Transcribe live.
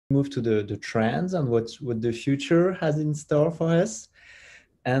move to the trends and what the future has in store for us.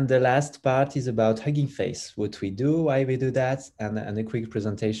 And the last part is about HuggingFace, what we do, why we do that, and a quick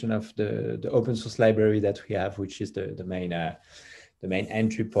presentation of the open source library that we have, which is the main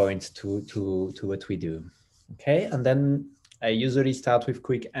entry point to what we do. Okay, and then I usually start with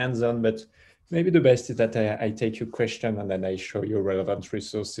quick hands-on, but maybe the best is that I take your question and then I show you relevant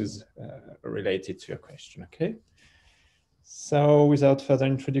resources related to your question, okay? So without further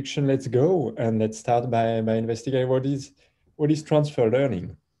introduction, let's go. And let's start by investigating what is transfer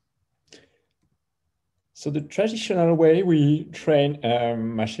learning. So the traditional way we train a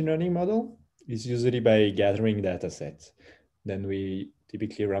machine learning model is usually by gathering data sets. Then we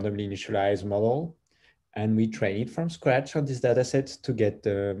typically randomly initialize model and we train it from scratch on this data set to get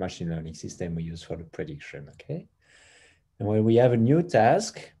the machine learning system we use for the prediction, okay? And when we have a new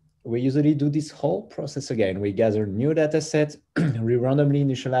task, we usually do this whole process again. We gather new data set, we randomly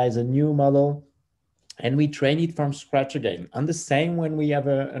initialize a new model, and we train it from scratch again. And the same when we have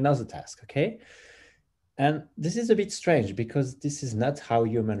another task, okay? And this is a bit strange because this is not how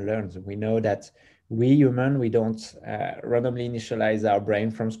human learns. We know that we human, we don't randomly initialize our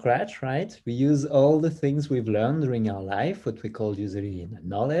brain from scratch, right? We use all the things we've learned during our life, what we call usually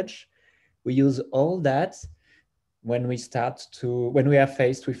knowledge. We use all that when we are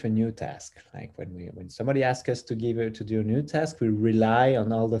faced with a new task. Like when somebody asks us to do a new task, we rely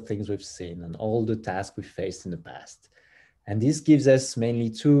on all the things we've seen and all the tasks we faced in the past. And this gives us mainly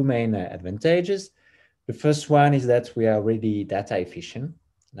two main advantages. The first one is that we are really data efficient.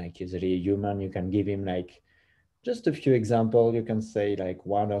 Like usually a human, you can give him like just a few examples. You can say like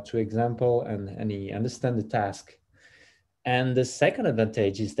one or two examples and he understands the task. And the second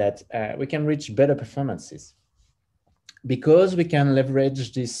advantage is that we can reach better performances because we can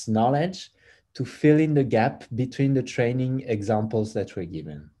leverage this knowledge to fill in the gap between the training examples that we're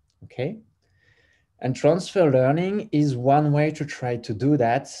given, okay? And transfer learning is one way to try to do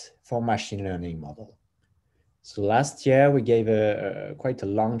that for machine learning model. So last year we gave quite a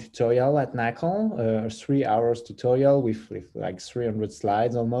long tutorial at NACL, a 3 hours tutorial with like 300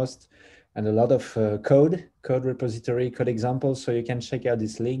 slides almost, and a lot of code repository, code examples. So you can check out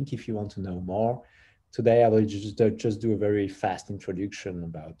this link if you want to know more. Today I will just do a very fast introduction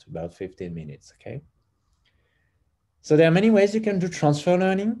about 15 minutes, okay? So there are many ways you can do transfer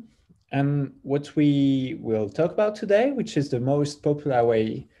learning. And what we will talk about today, which is the most popular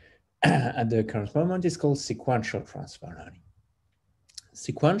way at the current moment, is called sequential transfer learning.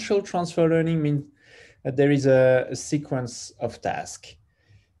 Sequential transfer learning means that there is a sequence of tasks.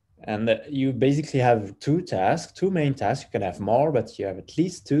 And you basically have two main tasks. You can have more, but you have at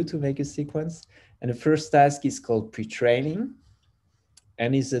least two to make a sequence. And the first task is called pre-training,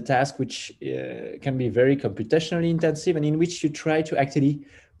 and is a task which can be very computationally intensive and in which you try to actually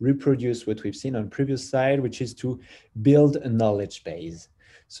reproduce what we've seen on previous slide, which is to build a knowledge base.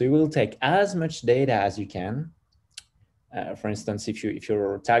 So you will take as much data as you can. For instance, if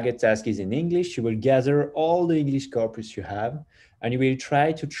your target task is in English, you will gather all the English corpus you have, and you will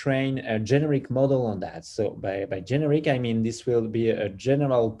try to train a generic model on that. So by generic, I mean this will be a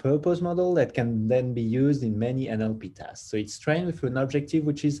general purpose model that can then be used in many NLP tasks. So it's trained with an objective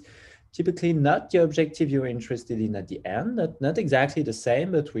which is typically not the objective you're interested in at the end, not exactly the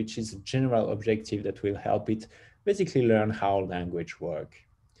same, but which is a general objective that will help it basically learn how language works.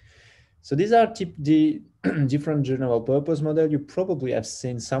 So these are the different general purpose models. You probably have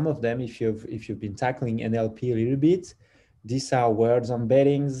seen some of them if you've been tackling NLP a little bit. These are words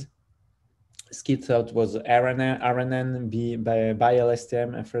embeddings. Skip thought was RNN by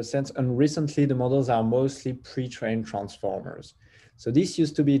LSTM and first sense. And recently the models are mostly pre-trained transformers. So this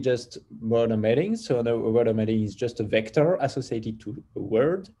used to be just word embeddings. So the word embedding is just a vector associated to a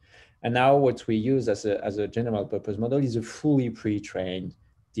word. And now what we use as a general purpose model is a fully pre-trained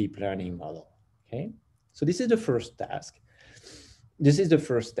deep learning model, okay? So this is the first task. This is the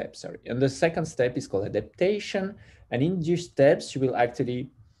first step, sorry. And the second step is called adaptation. And in these steps, you will actually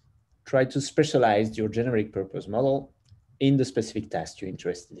try to specialize your generic purpose model in the specific task you're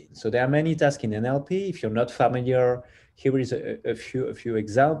interested in. So there are many tasks in NLP. If you're not familiar, here is a few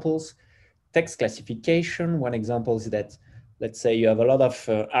examples. Text classification. One example is that, let's say you have a lot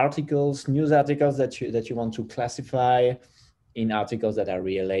of articles, news articles that you want to classify in articles that are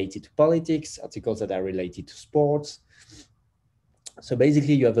related to politics, articles that are related to sports. So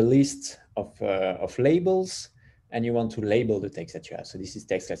basically you have a list of labels and you want to label the text that you have. So this is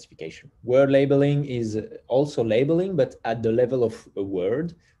text classification. Word labeling is also labeling, but at the level of a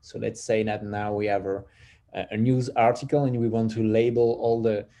word. So let's say that now we have a news article and we want to label all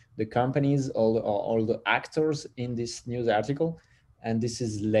the companies, all the actors in this news article. and this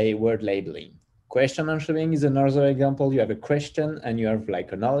is word labeling. Question answering is another example. You have a question and you have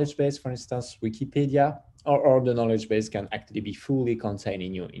like a knowledge base, for instance, Wikipedia, or the knowledge base can actually be fully contained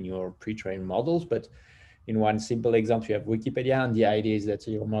in your pre-trained models. But in one simple example, you have Wikipedia, and the idea is that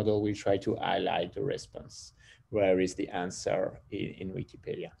your model will try to highlight the response. Where is the answer in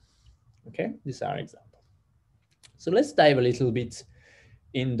Wikipedia? Okay, these are examples. So let's dive a little bit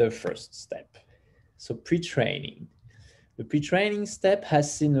in the first step. So pre-training. The pre-training step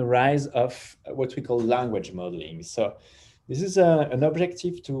has seen a rise of what we call language modeling. So this is an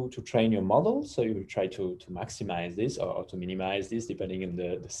objective to train your model. So you will try to maximize this or to minimize this depending on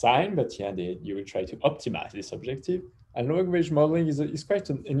the sign, but yeah, you will try to optimize this objective. And language modeling is quite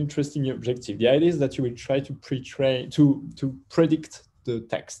an interesting objective. The idea is that you will try to pre-train, to predict the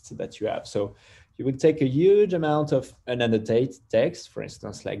text that you have. So you would take a huge amount of unannotated text, for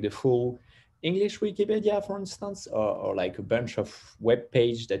instance, like the full English Wikipedia, for instance, or like a bunch of web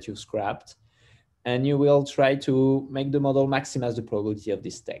page that you scrapped, and you will try to make the model maximize the probability of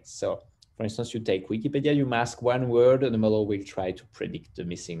this text. So for instance, you take Wikipedia, you mask one word, and the model will try to predict the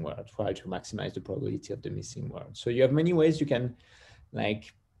missing word, try to maximize the probability of the missing word. So you have many ways you can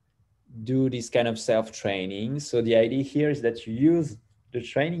like do this kind of self-training. So the idea here is that you use the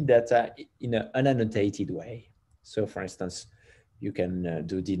training data in an unannotated way. So for instance, you can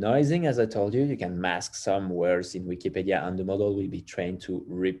do denoising, as I told you. You can mask some words in Wikipedia and the model will be trained to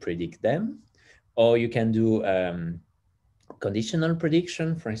repredict them. Or you can do conditional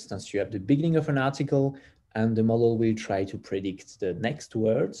prediction. For instance, you have the beginning of an article and the model will try to predict the next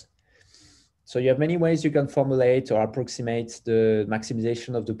words. So you have many ways you can formulate or approximate the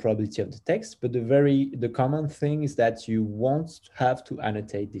maximization of the probability of the text, but the common thing is that you won't have to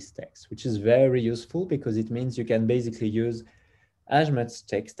annotate this text, which is very useful because it means you can basically use as much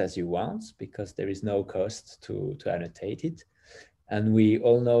text as you want because there is no cost to annotate it. And we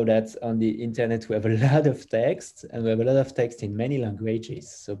all know that on the internet, we have a lot of text and we have a lot of text in many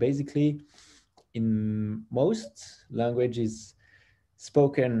languages. So basically in most languages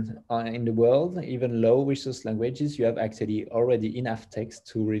spoken in the world, even low resource languages, you have actually already enough text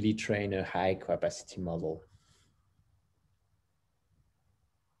to really train a high capacity model.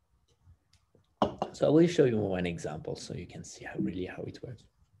 So I will show you one example so you can see how it works.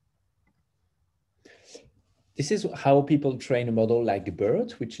 This is how people train a model like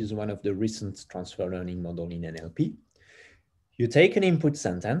BERT, which is one of the recent transfer learning model in NLP. You take an input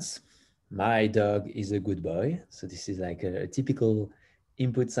sentence, my dog is a good boy. So this is like a typical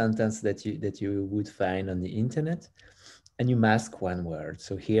input sentence that you would find on the internet, and you mask one word.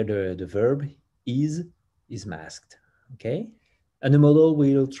 So here the verb is masked, okay? And the model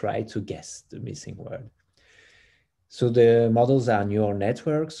will try to guess the missing word. So the models are neural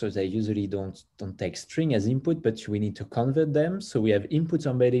networks, so they usually don't take string as input, but we need to convert them. So we have input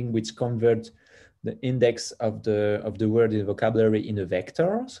embedding, which convert the index of the word in the vocabulary in a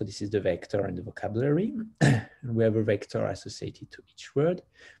vector. So this is the vector in the vocabulary. And we have a vector associated to each word.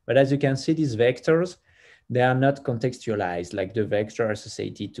 But as you can see, these vectors, they are not contextualized. Like the vector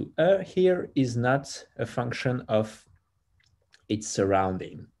associated to here is not a function of its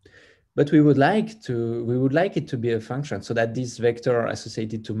surrounding. But we would like it to be a function so that this vector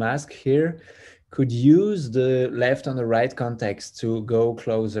associated to mask here could use the left and the right context to go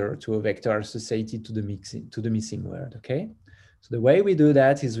closer to a vector associated to the missing word, okay? So the way we do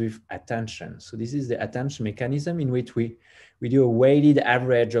that is with attention. So this is the attention mechanism in which we do a weighted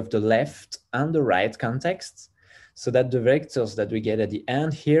average of the left and the right contexts so that the vectors that we get at the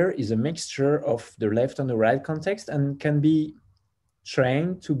end here is a mixture of the left and the right context and can be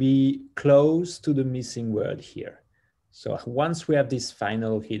trained to be close to the missing word here. So once we have these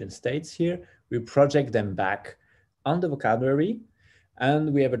final hidden states here, we project them back on the vocabulary,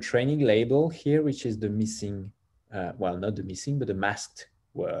 and we have a training label here, which is the missing, well, not the missing, but the masked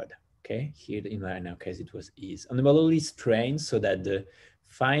word. Okay, here in our case, it was is. And the model is trained so that the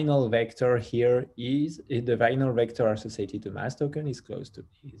final vector here is, the final vector associated to mask token is close to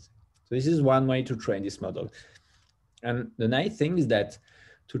is. So this is one way to train this model. And the nice thing is that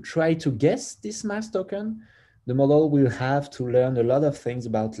to try to guess this mask token, the model will have to learn a lot of things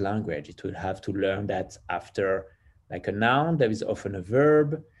about language. It will have to learn that after like a noun, there is often a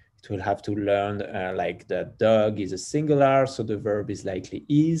verb. It will have to learn like the dog is a singular, so the verb is likely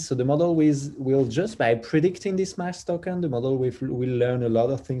is. So the model will just by predicting this mask token, the model will learn a lot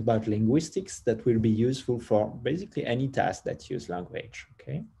of things about linguistics that will be useful for basically any task that use language,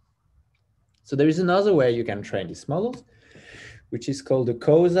 okay? So there is another way you can train these models, which is called the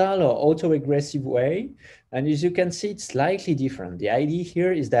causal or autoregressive way. And as you can see, it's slightly different. The idea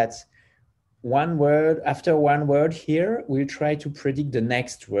here is that one word, after one word here, we'll try to predict the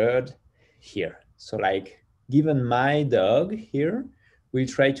next word here. So like, given my dog here, we'll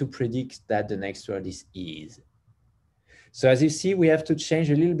try to predict that the next word is. So as you see, we have to change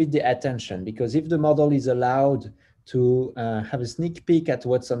a little bit the attention, because if the model is allowed to have a sneak peek at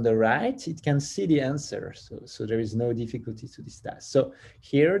what's on the right, it can see the answer. So there is no difficulty to this task. So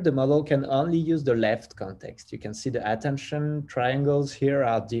here, the model can only use the left context. You can see the attention triangles here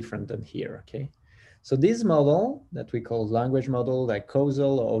are different than here, okay? So this model that we call language model, like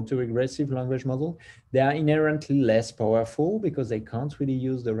causal or autoregressive language model, they are inherently less powerful because they can't really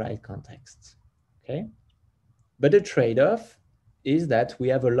use the right contexts, okay? But the trade-off is that we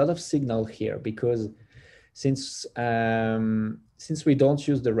have a lot of signal here, because since we don't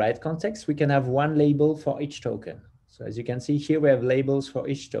use the right context, we can have one label for each token. So as you can see here, we have labels for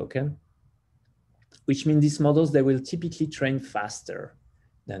each token, which means these models, they will typically train faster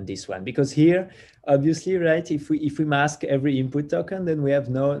than this one, because here, obviously, right, if we mask every input token, then we have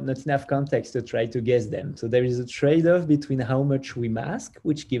not enough context to try to guess them. So there is a trade-off between how much we mask,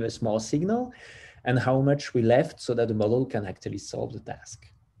 which give us more signal, and how much we left so that the model can actually solve the task,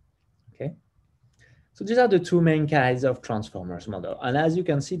 okay? So these are the two main kinds of transformers model. And as you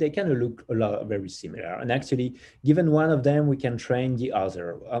can see, they kind of look a lot very similar. And actually, given one of them, we can train the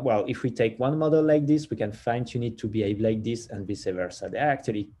other. Well, if we take one model like this, we can fine tune it to behave like this and vice versa. They're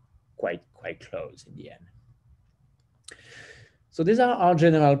actually quite close in the end. So these are our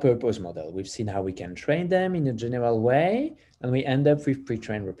general purpose model. We've seen how we can train them in a general way, and we end up with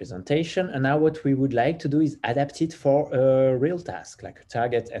pre-trained representation. And now what we would like to do is adapt it for a real task, like a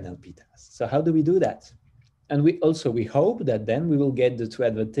target NLP task. So how do we do that? And we hope that then we will get the two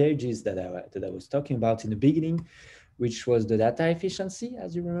advantages that I was talking about in the beginning, which was the data efficiency.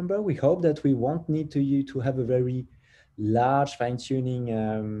 As you remember, we hope that we won't need to have a very large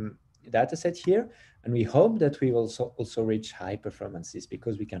fine-tuning data set here. And we hope that we will also reach high performances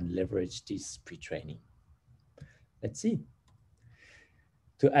because we can leverage this pre-training. Let's see.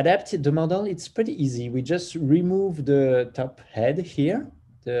 To adapt the model, it's pretty easy. We just remove the top head here,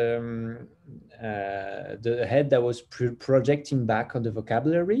 the head that was projecting back on the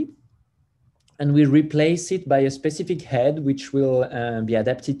vocabulary, and we replace it by a specific head which will be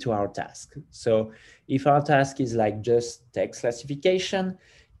adapted to our task. So if our task is like just text classification,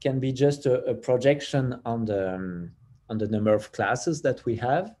 can be just a projection on the number of classes that we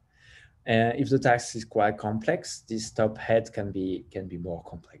have. If the task is quite complex, this top head can be more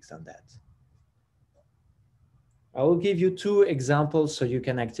complex than that. I will give you two examples so you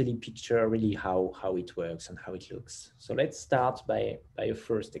can actually picture really how it works and how it looks. So let's start by a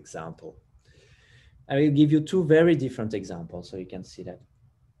first example. I will give you two very different examples so you can see that.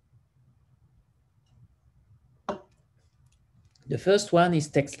 The first one is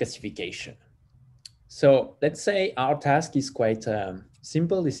text classification. So let's say our task is quite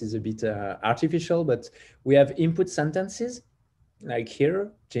simple. This is a bit artificial, but we have input sentences. Like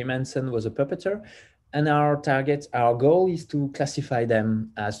here, Jim Henson was a puppeteer. And our goal is to classify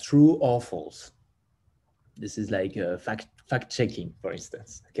them as true or false. This is like fact checking, for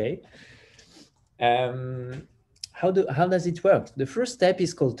instance, okay? How does it work? The first step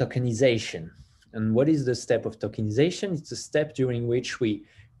is called tokenization. And what is the step of tokenization? It's a step during which we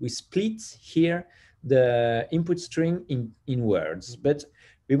split here the input string in words, but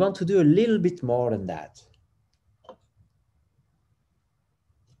we want to do a little bit more than that.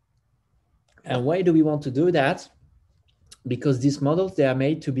 And why do we want to do that? Because these models, they are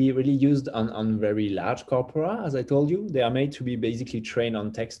made to be really used on very large corpora, as I told you. They are made to be basically trained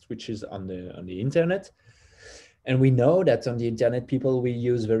on text, which is on the internet. And we know that on the internet, people will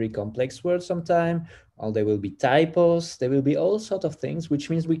use very complex words sometimes, or there will be typos, there will be all sorts of things,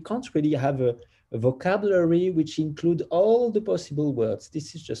 which means we can't really have a vocabulary which include all the possible words.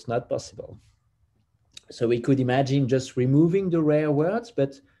 This is just not possible. So we could imagine just removing the rare words,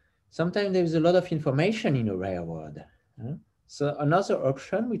 but sometimes there's a lot of information in a rare word. So another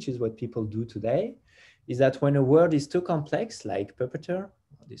option, which is what people do today, is that when a word is too complex, like puppeteer,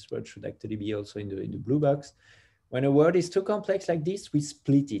 this word should actually be also in the blue box. When a word is too complex like this, we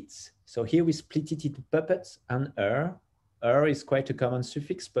split it. So here we split it into puppet and er. Er is quite a common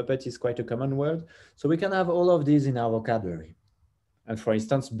suffix, puppet is quite a common word. So we can have all of these in our vocabulary. And for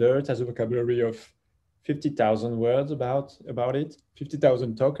instance, BERT has a vocabulary of 50,000 words about it,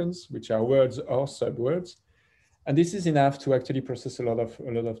 50,000 tokens, which are words or subwords. And this is enough to actually process a lot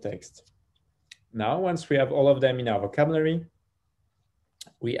of text. Now, once we have all of them in our vocabulary,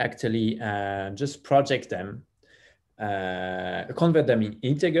 we actually just project them convert them in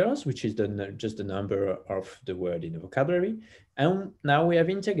integers, which is just the number of the word in the vocabulary. And now we have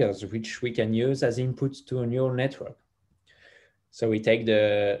integers, which we can use as inputs to a neural network. So we take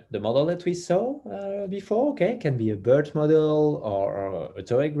the model that we saw before, okay, can be a BERT model or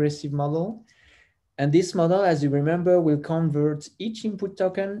autoregressive model. And this model, as you remember, will convert each input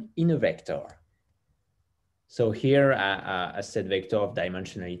token in a vector. So here, a set vector of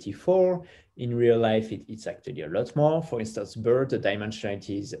dimensionality 4. In real life, it's actually a lot more. For instance, BERT, the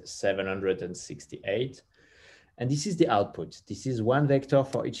dimensionality is 768. And this is the output. This is one vector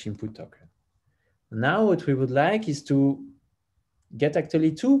for each input token. Now what we would like is to get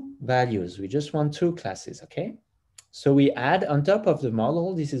actually two values. We just want two classes, okay? So we add on top of the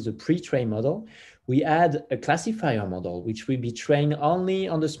model, this is a pre-trained model, we add a classifier model, which will be trained only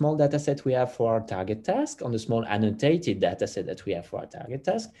on the small data set we have for our target task, on the small annotated data set that we have for our target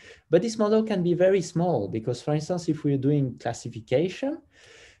task. But this model can be very small because, for instance, if we're doing classification,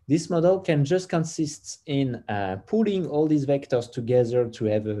 this model can just consist in pulling all these vectors together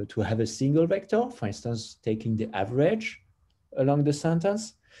to have a single vector, for instance, taking the average along the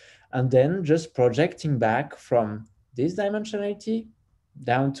sentence, and then just projecting back from this dimensionality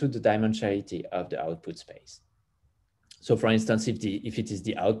down to the dimensionality of the output space. So for instance, if it is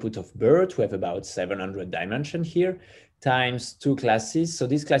the output of BERT, we have about 700 dimension here, times two classes. So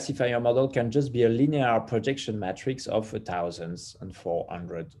this classifier model can just be a linear projection matrix of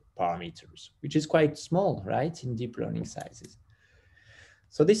 1,400 parameters, which is quite small, right, in deep learning sizes.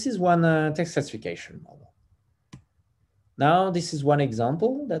 So this is one text classification model. Now, this is one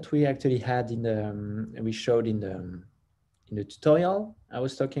example that we actually had we showed in the tutorial I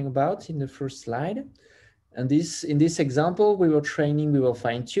was talking about in the first slide. And in this example, we were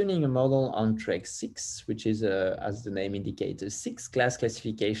fine-tuning a model on track 6, which is, as the name indicates, a 6-class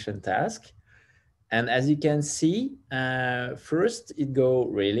classification task. And as you can see, first it goes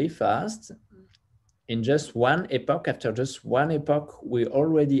really fast. In just one epoch, after just one epoch, we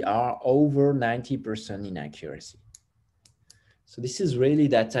already are over 90% in accuracy. So this is really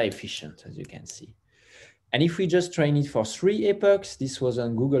data efficient, as you can see. And if we just train it for 3 epochs, this was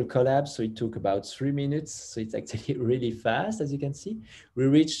on Google Colab, so it took about 3 minutes. So it's actually really fast, as you can see. We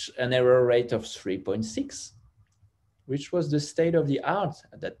reached an error rate of 3.6, which was the state of the art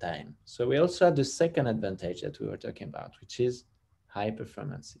at that time. So we also had the second advantage that we were talking about, which is high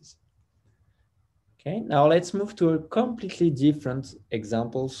performances. Okay, now let's move to a completely different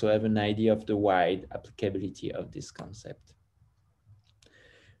example so I have an idea of the wide applicability of this concept.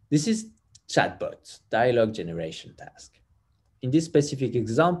 This is chatbot, dialogue generation task. In this specific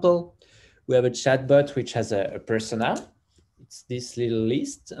example, we have a chatbot which has a persona. It's this little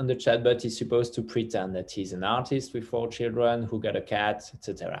list, and the chatbot is supposed to pretend that he's an artist with 4 children who got a cat,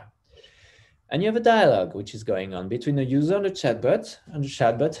 etc. And you have a dialogue which is going on between the user and the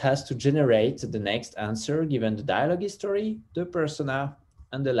chatbot has to generate the next answer given the dialogue history, the persona,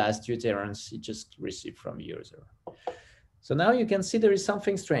 and the last utterance he just received from the user. So now you can see there is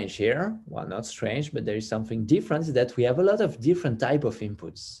something strange here. Well, not strange, but there is something different, that we have a lot of different type of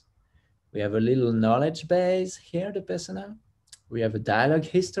inputs. We have a little knowledge base here, the persona. We have a dialogue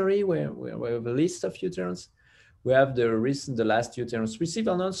history where we have a list of utterance. We have the last utterance received,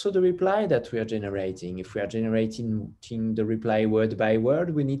 and also the reply that we are generating. If we are generating the reply word by word,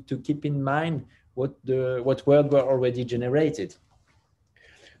 we need to keep in mind what word were already generated.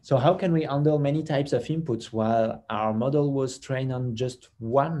 So how can we handle many types of inputs while our model was trained on just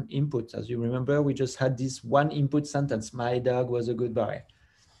one input? As you remember, we just had this one input sentence, my dog was a good boy.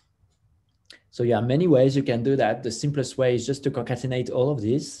 So yeah, many ways you can do that. The simplest way is just to concatenate all of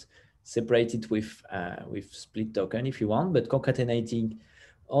this, separate it with split token if you want, but concatenating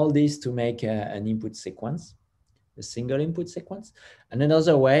all this to make an input sequence, a single input sequence. And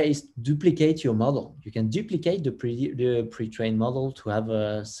another way is duplicate your model. You can duplicate the pre-trained model to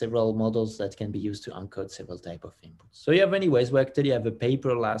have several models that can be used to encode several types of inputs. So you have many ways. We actually have a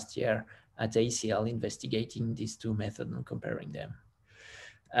paper last year at ACL investigating these two methods and comparing them.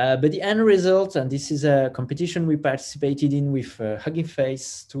 But the end result, and this is a competition we participated in with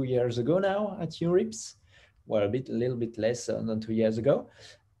HuggingFace 2 years ago now at EURIPS, well, a little bit less than 2 years ago.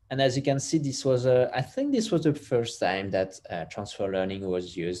 And as you can see, this was I think this was the first time that transfer learning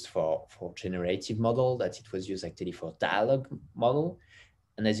was used for generative model, that it was used actually for dialogue model.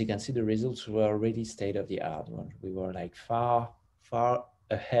 And as you can see, the results were really state of the art. We were like far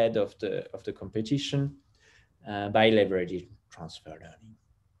ahead of the competition by leveraging transfer learning.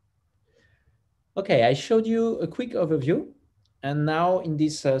 Okay, I showed you a quick overview. And now in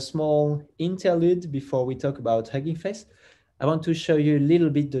this small interlude before we talk about HuggingFace, I want to show you a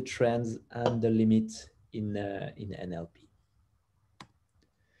little bit the trends and the limits in NLP.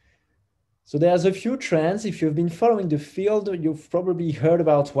 So there's a few trends. If you've been following the field, you've probably heard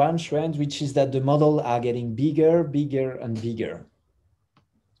about one trend, which is that the models are getting bigger, bigger, and bigger.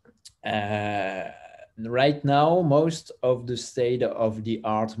 Right now, most of the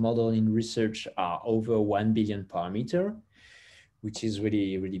state-of-the-art model in research are over 1 billion parameter, which is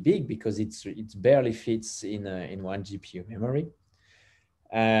really, really big because it barely fits in one GPU memory.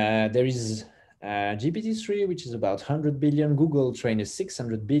 There is GPT-3, which is about 100 billion. Google trained a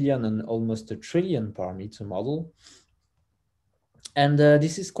 600 billion and almost a trillion parameter model. And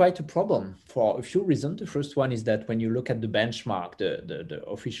this is quite a problem for a few reasons. The first one is that when you look at the benchmark, the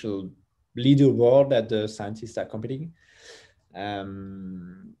official leaderboard that the scientists are competing,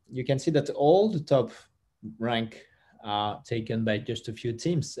 you can see that all the top rank are taken by just a few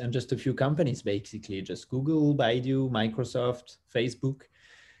teams and just a few companies, basically just Google, Baidu, Microsoft, Facebook.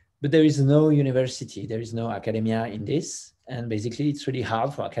 But there is no university, there is no academia in this. And basically it's really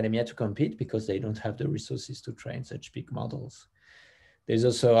hard for academia to compete because they don't have the resources to train such big models. There's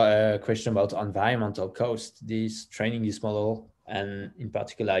also a question about environmental cost. Training this model and in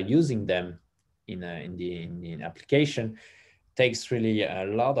particular using them in the application takes really a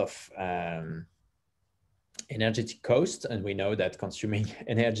lot of energetic cost. And we know that consuming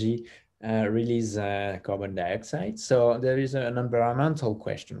energy release carbon dioxide. So there is an environmental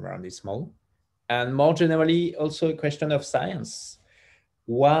question around this model. And more generally, also a question of science.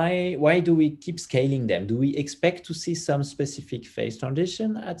 Why do we keep scaling them? Do we expect to see some specific phase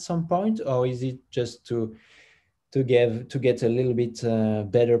transition at some point, or is it just to get a little bit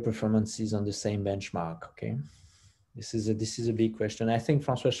better performances on the same benchmark? Okay, this is a big question. I think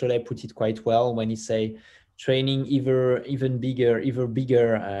François Cholet put it quite well when he say training even bigger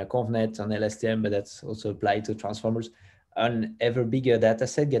ConvNet on LSTM, but that's also applied to transformers. An ever bigger data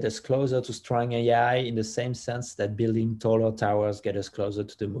set get us closer to strong AI in the same sense that building taller towers get us closer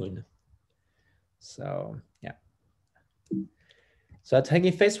to the moon. So yeah. So at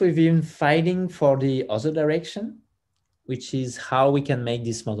HuggingFace, we've been fighting for the other direction, which is how we can make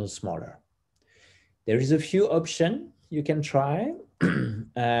this model smaller. There is a few options you can try.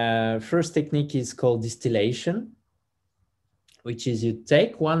 First technique is called distillation, which is you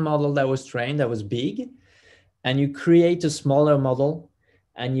take one model that was trained, that was big, and you create a smaller model,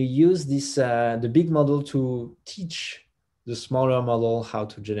 and you use this the big model to teach the smaller model how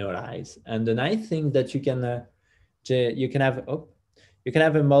to generalize. And the nice thing that you can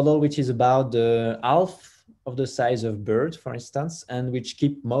have a model which is about the half of the size of bird, for instance, and which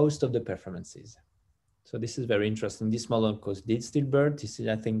keep most of the performances. So this is very interesting. This model, of course, did still bird. This is,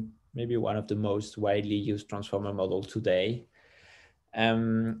 I think, maybe one of the most widely used transformer model today.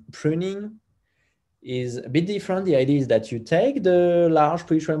 Pruning is a bit different. The idea is that you take the large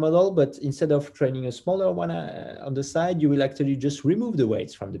pre-trained model, but instead of training a smaller one on the side, you will actually just remove the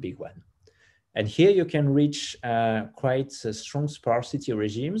weights from the big one. And here you can reach quite strong sparsity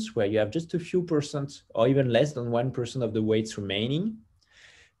regimes where you have just a few percent or even less than 1% of the weights remaining.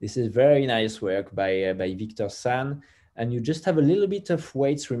 This is very nice work by Victor San. And you just have a little bit of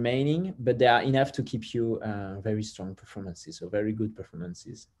weights remaining, but they are enough to keep you very strong performances, so very good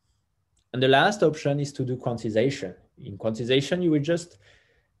performances. And the last option is to do quantization. In quantization, you will just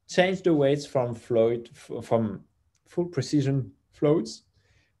change the weights from full precision floats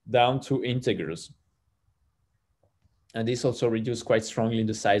down to integers. And this also reduces quite strongly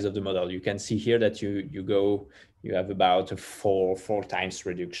the size of the model. You can see here that you have about a four times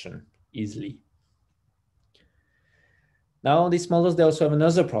reduction easily. Now, these models, they also have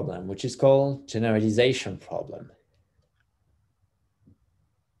another problem, which is called generalization problem.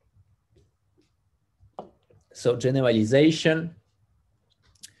 So generalization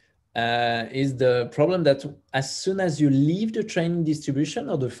is the problem that as soon as you leave the training distribution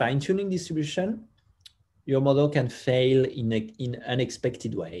or the fine-tuning distribution, your model can fail in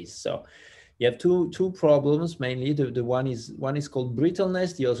unexpected ways. So you have two problems mainly. The one is called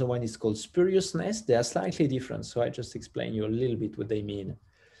brittleness, the other one is called spuriousness. They are slightly different, so I just explain you a little bit what they mean.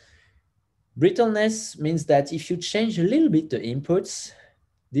 Brittleness means that if you change a little bit the inputs,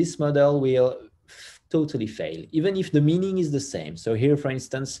 this model will totally fail, even if the meaning is the same. So here, for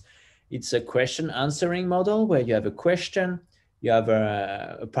instance, it's a question answering model where you have a question, you have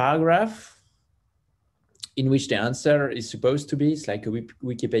a paragraph in which the answer is supposed to be. It's like a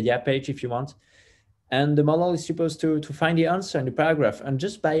Wikipedia page if you want. And the model is supposed to find the answer in the paragraph. And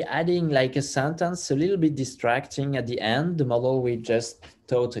just by adding like a sentence, a little bit distracting at the end, the model will just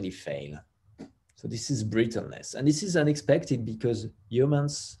totally fail. So this is brittleness. And this is unexpected because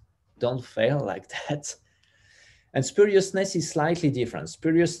humans don't fail like that. And spuriousness is slightly different.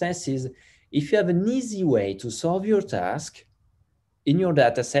 Spuriousness is If you have an easy way to solve your task in your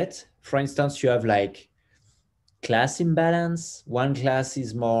data set, for instance, you have like class imbalance, one class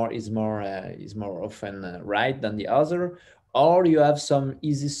is more often right than the other, or you have some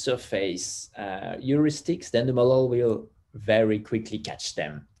easy surface heuristics, then the model will very quickly catch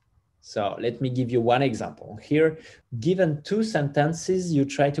them. So let me give you one example. Here, given two sentences, you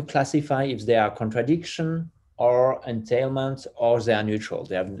try to classify if they are contradiction or entailment, or they are neutral.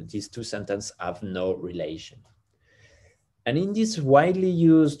 These two sentences have no relation. And in this widely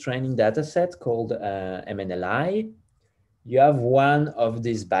used training data set called MNLI, you have one of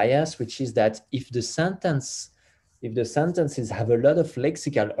these bias, which is that if the sentences have a lot of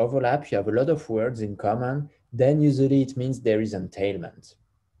lexical overlap, you have a lot of words in common, then usually it means there is entailment.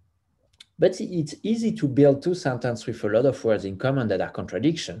 But it's easy to build two sentences with a lot of words in common that are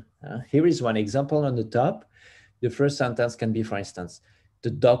contradiction. Here is one example on the top. The first sentence can be, for instance, the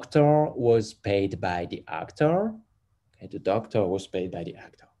doctor was paid by the actor. Okay, the doctor was paid by the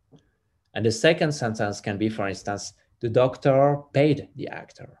actor. And the second sentence can be, for instance, the doctor paid the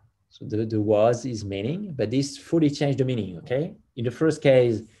actor. So the was is meaning, but this fully changed the meaning, okay? In the first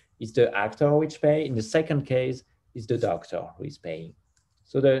case, it's the actor which pay. In the second case, it's the doctor who is paying.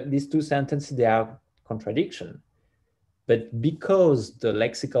 So these two sentences, they are contradiction. But because the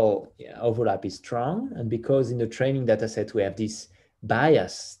lexical overlap is strong, and because in the training data set we have this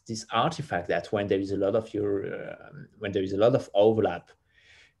bias, this artifact that when there is a lot of overlap,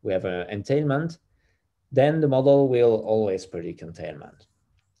 we have an entailment, then the model will always predict entailment.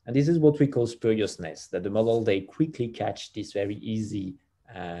 And this is what we call spuriousness, that the model, they quickly catch this very easy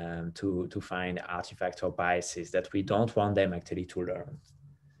to find artifacts or biases that we don't want them actually to learn.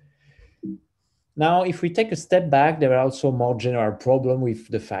 Now, if we take a step back, there are also more general problems with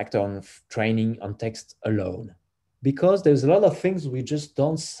the fact of training on text alone, because there's a lot of things we just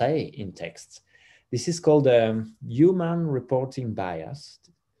don't say in text. This is called human reporting bias.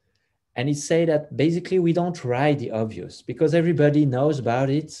 And it say that basically we don't write the obvious because everybody knows about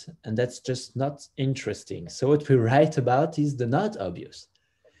it and that's just not interesting. So what we write about is the not obvious.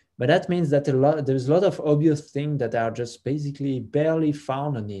 But that means that there's a lot of obvious things that are just basically barely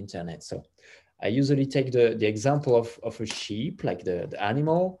found on the internet. So I usually take the example of a sheep, like the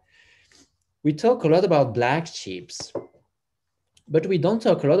animal. We talk a lot about black sheep, but we don't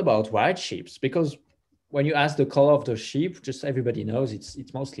talk a lot about white sheep, because when you ask the color of the sheep, just everybody knows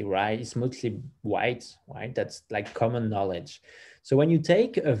it's mostly white, it's mostly white, right? That's like common knowledge. So when you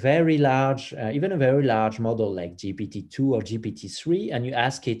take a very large, even a very large model like GPT-2 or GPT-3, and you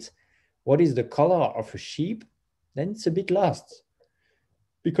ask it, what is the color of a sheep? Then it's a bit lost,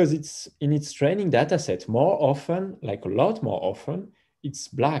 because it's in its training data set more often, like a lot more often, it's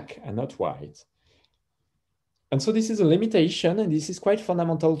black and not white. And so this is a limitation, and this is quite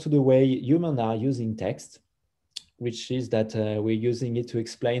fundamental to the way humans are using text, which is that we're using it to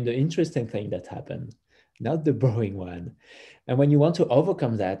explain the interesting thing that happened, not the boring one. And when you want to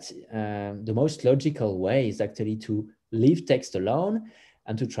overcome that, the most logical way is actually to leave text alone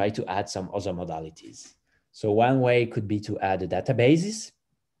and to try to add some other modalities. So one way could be to add a database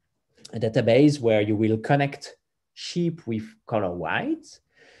where you will connect sheep with color white.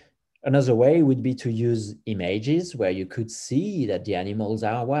 Another way would be to use images where you could see that the animals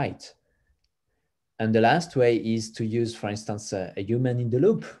are white. And the last way is to use, for instance, a human in the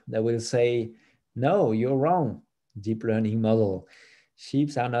loop that will say, no, you're wrong, deep learning model.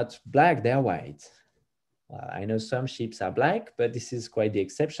 Sheep are not black, they're white. Well, I know some sheep are black, but this is quite the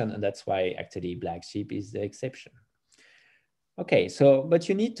exception. And that's why actually black sheep is the exception. Okay, so, but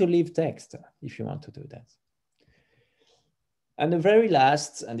you need to leave text if you want to do that. And the very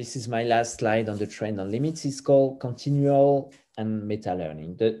last, and this is my last slide on the trend on limits, is called continual and meta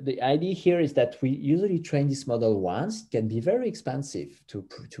learning. The idea here is that we usually train this model once. It can be very expensive to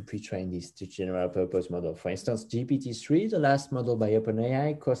pre-train this to general purpose model. For instance, GPT-3, the last model by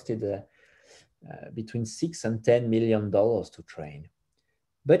OpenAI, costed between $6 and $10 million to train.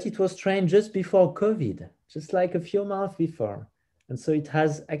 But it was trained just before COVID, just like a few months before. And so it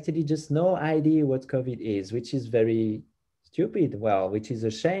has actually just no idea what COVID is, which is very stupid. Well, which is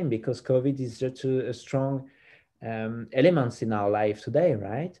a shame, because COVID is just a strong element in our life today,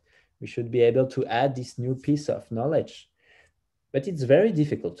 right? We should be able to add this new piece of knowledge. But it's very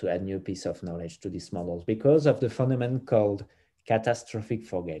difficult to add new piece of knowledge to these models because of the phenomenon called catastrophic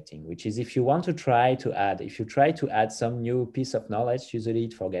forgetting, which is if you try to add some new piece of knowledge, usually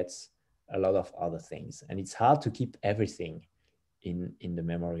it forgets a lot of other things. And it's hard to keep everything in the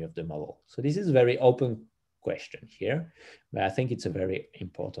memory of the model. So this is a very open question here, but I think it's a very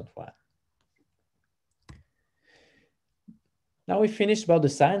important one. Now we finished about the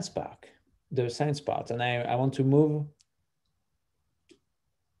science part. the science part, and I want to move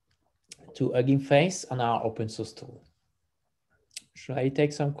to HuggingFace on our open source tool. Should I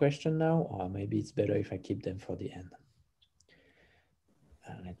take some question now, or maybe it's better if I keep them for the end?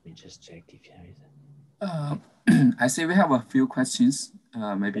 Let me just check if there is. I see we have a few questions.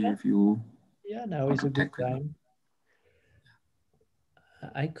 Maybe if you now is a good time.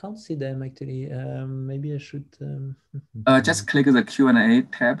 I can't see them actually. Maybe I should. Just click the Q&A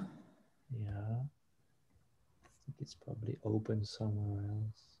tab. Yeah, I think it's probably open somewhere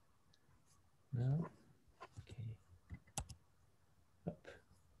else. No. Okay. Up.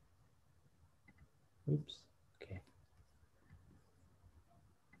 Oops. Okay.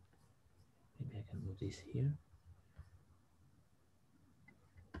 Maybe I can move this here.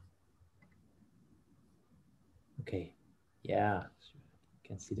 Okay. Yeah. You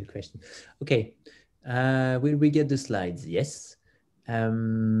can see the question. Okay. Will we get the slides? Yes.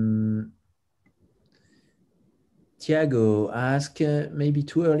 Tiago asked, maybe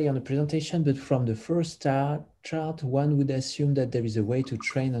too early on the presentation, but from the first chart, one would assume that there is a way to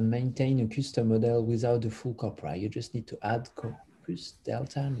train and maintain a custom model without the full corpora. You just need to add corpus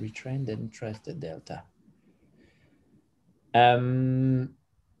delta and retrain, then trust the delta.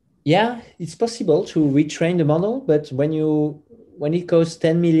 Yeah, it's possible to retrain the model, but when it costs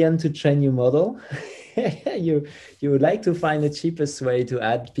 10 million to train your model, you would like to find the cheapest way to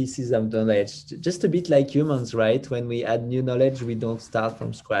add pieces of knowledge, just a bit like humans, right? When we add new knowledge, we don't start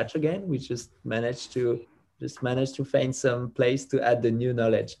from scratch again. We just manage to find some place to add the new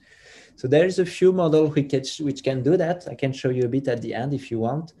knowledge. So there is a few models which can do that. I can show you a bit at the end if you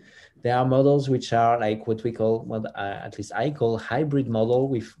want. There are models which are like what we call, at least I call hybrid model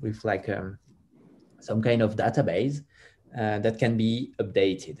with like some kind of database that can be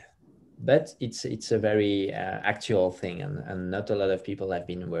updated. But it's a very actual thing, and not a lot of people have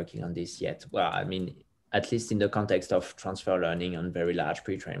been working on this yet. Well, I mean, at least in the context of transfer learning on very large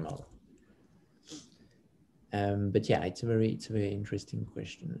pre-trained model. But yeah, it's a very interesting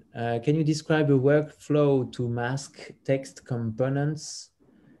question. Can you describe a workflow to mask text components?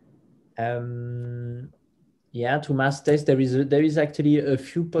 Yeah, to mask text, there is actually a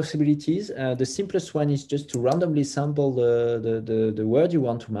few possibilities. The simplest one is just to randomly sample the word you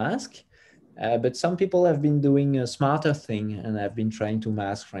want to mask. But some people have been doing a smarter thing and have been trying to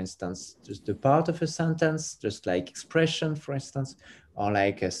mask, for instance, just the part of a sentence, just like expression, for instance, or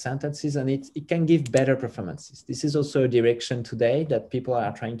like sentences, and it can give better performances. This is also a direction today that people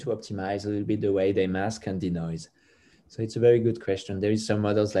are trying to optimize a little bit the way they mask and denoise. So it's a very good question. There is some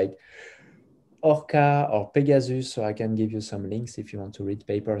models like Orca or Pegasus, so I can give you some links if you want to read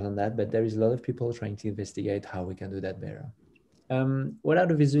papers on that, but there is a lot of people trying to investigate how we can do that better. What are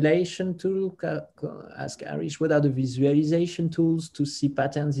the visualization tools? Ask Arish, what are the visualization tools to see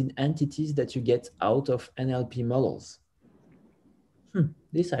patterns in entities that you get out of NLP models?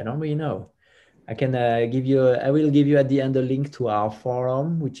 This I don't really know. I can give you, I will give you at the end a link to our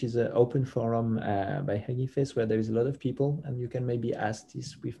forum, which is an open forum by HuggingFace, where there is a lot of people, and you can maybe ask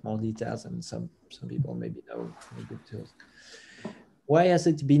this with more details, and some people maybe know any good tools. Why has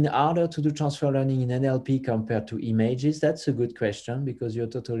it been harder to do transfer learning in NLP compared to images? That's a good question, because you're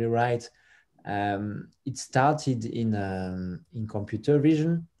totally right. It started in computer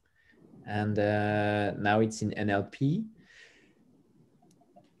vision, and now it's in NLP.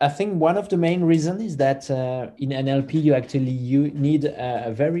 I think one of the main reasons is that in NLP, you need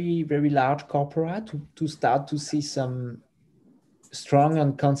a very, very large corpora to start to see some strong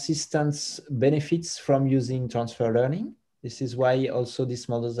and consistent benefits from using transfer learning. This is why also these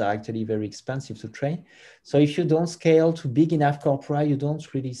models are actually very expensive to train. So if you don't scale to big enough corpora, you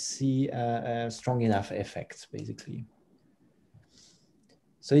don't really see a strong enough effects, basically.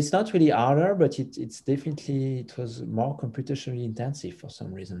 So it's not really harder, but it's definitely, it was more computationally intensive for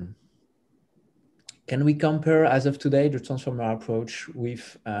some reason. Can we compare, as of today, the transformer approach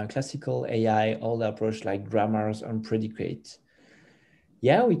with classical AI, old approach like grammars and predicate?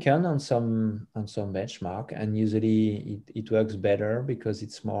 Yeah, we can on some benchmark, and usually it works better because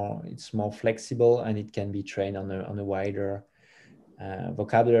it's more flexible, and it can be trained on a wider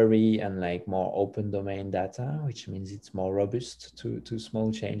vocabulary and like more open domain data, which means it's more robust to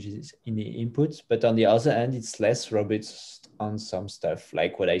small changes in the inputs. But on the other hand, it's less robust on some stuff,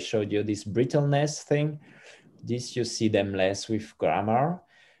 like what I showed you, this brittleness thing. This you see them less with grammar.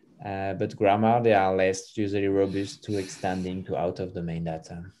 But grammar, they are less usually robust to extending to out of domain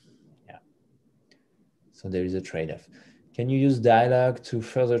data. Yeah. So there is a trade-off. Can you use dialogue to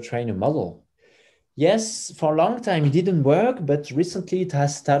further train a model? Yes, for a long time it didn't work, but recently it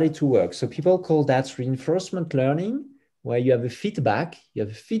has started to work. So people call that reinforcement learning. where you have a feedback. You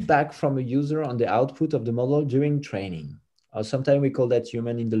have feedback from a user on the output of the model during training. Or sometimes we call that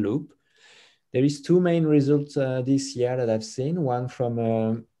human in the loop. There is two main results this year that I've seen. One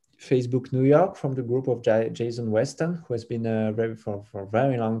from Facebook New York, from the group of Jason Weston, who has been for a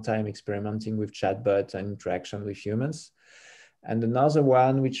very long time experimenting with chatbots and interaction with humans. And another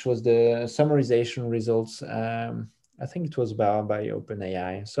one, which was the summarization results. I think it was by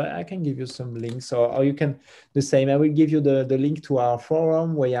OpenAI. So I can give you some links, or you can, the same, I will give you the link to our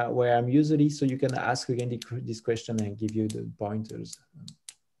forum where I'm usually, so you can ask again this question and give you the pointers.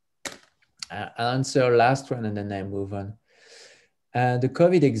 I'll answer last one and then I move on. The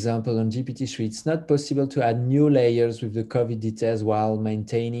COVID example on GPT-3, it's not possible to add new layers with the COVID details while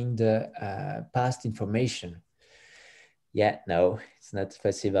maintaining the past information. Yeah, no, it's not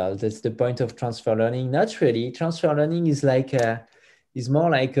possible. That's the point of transfer learning. Not really. Transfer learning is like is more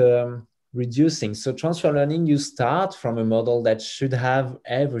like reducing. So transfer learning, you start from a model that should have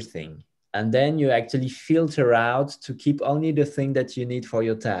everything, and then you actually filter out to keep only the thing that you need for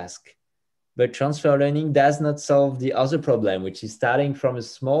your task. But transfer learning does not solve the other problem, which is starting from a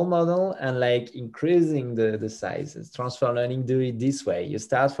small model and like increasing the sizes. Transfer learning do it this way. You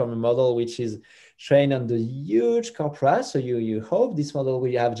start from a model which is trained on the huge corpora. So you hope this model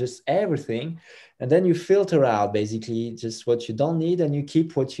will have just everything. And then you filter out basically just what you don't need and you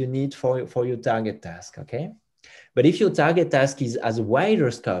keep what you need for your target task, okay? But if your target task has a wider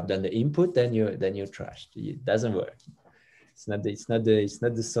scope than the input, then you're trashed. It doesn't work. It's not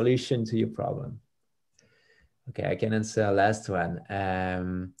the solution to your problem. Okay, I can answer last one.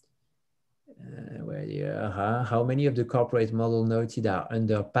 How many of the corporate model noted are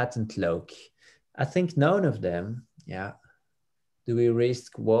under patent lock? I think none of them. Yeah. Do we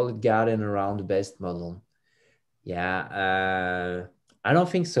risk walled garden around the best model? Yeah, I don't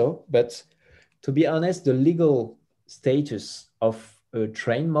think so. But to be honest, the legal status of a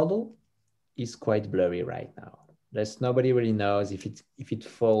trained model is quite blurry right now. Nobody really knows if it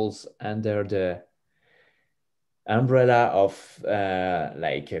falls under the umbrella of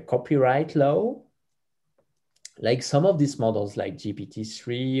like a copyright law. Like some of these models like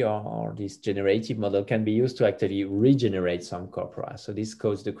GPT-3 or this generative model can be used to actually regenerate some corpora. So this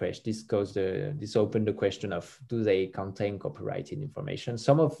opened the question of, do they contain copyrighted information?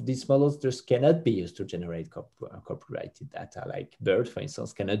 Some of these models just cannot be used to generate copyrighted data, like BERT, for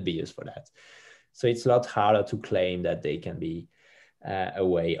instance, cannot be used for that. So it's a lot harder to claim that they can be a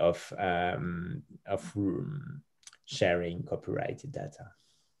way of sharing copyrighted data.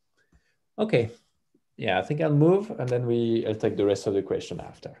 Okay, yeah, I think I'll move and then I'll take the rest of the question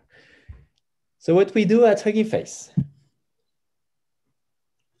after. So what we do at HuggingFace.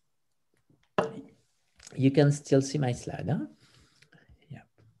 You can still see my slide, huh? Yeah.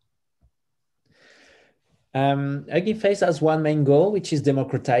 HuggingFace has one main goal, which is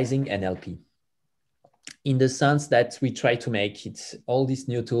democratizing NLP, in the sense that we try to make all these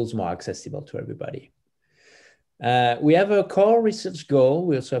new tools more accessible to everybody. We have a core research goal.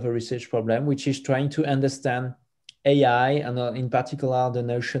 We also have a research problem, which is trying to understand AI, and in particular, the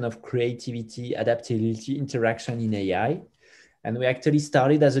notion of creativity, adaptability, interaction in AI. And we actually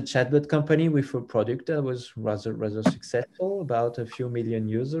started as a chatbot company with a product that was rather successful, about a few million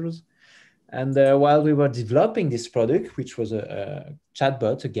users. And while we were developing this product, which was a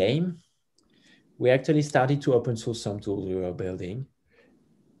chatbot, a game, we actually started to open source some tools we were building.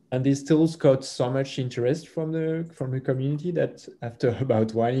 And these tools got so much interest from the community that after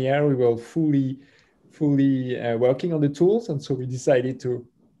about 1 year, we were fully working on the tools. And so we decided to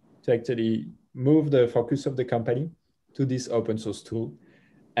actually move the focus of the company to this open source tool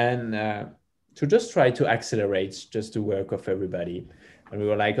and to just try to accelerate just the work of everybody. And we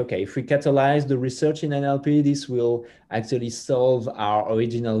were like, okay, if we catalyze the research in NLP, this will actually solve our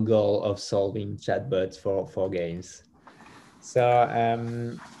original goal of solving chatbots for games. So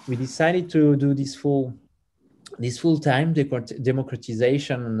we decided to do this full-time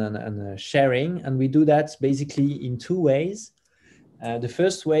democratization and sharing. And we do that basically in two ways. The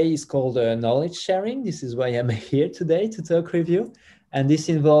first way is called knowledge sharing. This is why I'm here today to talk with you. And this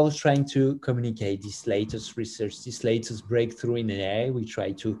involves trying to communicate this latest research, this latest breakthrough in AI. We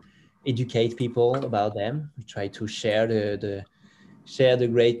try to educate people about them. We try to share the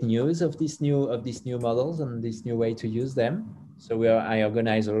great news of these new models and this new way to use them. So I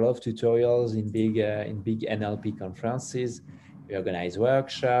organize a lot of tutorials in big NLP conferences. We organize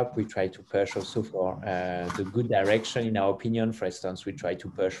workshops. We try to push also for the good direction in our opinion. For instance, we try to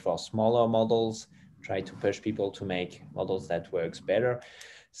push for smaller models, try to push people to make models that works better.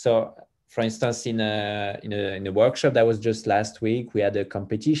 So for instance, in a workshop that was just last week, we had a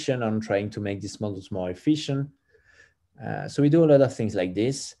competition on trying to make these models more efficient. So we do a lot of things like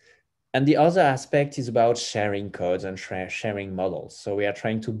this. And the other aspect is about sharing codes and sharing models. So we are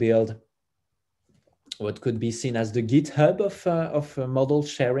trying to build what could be seen as the GitHub of model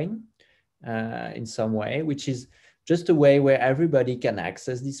sharing in some way, which is just a way where everybody can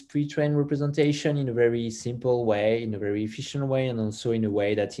access this pre-trained representation in a very simple way, in a very efficient way, and also in a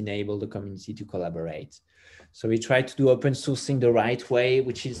way that enables the community to collaborate. So we try to do open sourcing the right way,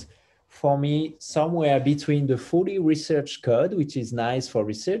 which is, for me, somewhere between the fully research code, which is nice for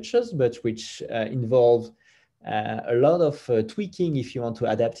researchers, but which involve a lot of tweaking if you want to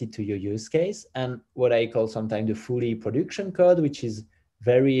adapt it to your use case, and what I call sometimes the fully production code, which is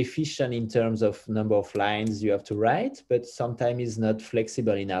very efficient in terms of number of lines you have to write, but sometimes is not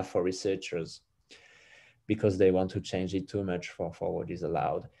flexible enough for researchers because they want to change it too much for what is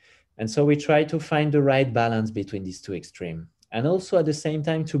allowed. And so we try to find the right balance between these two extremes. And also at the same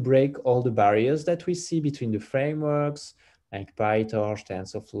time to break all the barriers that we see between the frameworks, like PyTorch,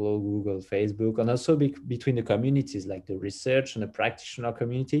 TensorFlow, Google, Facebook, and also between the communities, like the research and the practitioner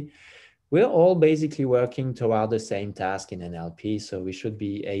community. We're all basically working toward the same task in NLP, so we should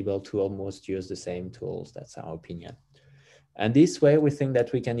be able to almost use the same tools. That's our opinion. And this way, we think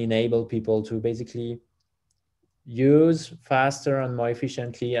that we can enable people to basically use faster and more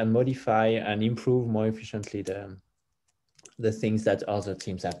efficiently and modify and improve more efficiently the things that other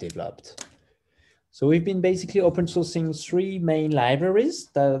teams have developed. So we've been basically open sourcing 3 main libraries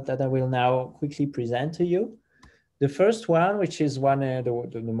that I will now quickly present to you. The first one, which is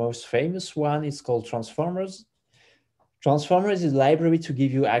the most famous one, is called Transformers. Transformers is a library to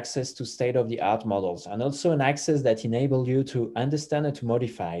give you access to state-of-the-art models, and also an access that enables you to understand and to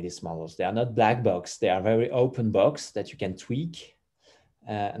modify these models. They are not black box, they are very open box that you can tweak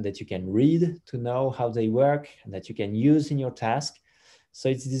and that you can read to know how they work and that you can use in your task. So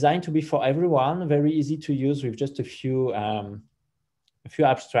it's designed to be for everyone, very easy to use with just a few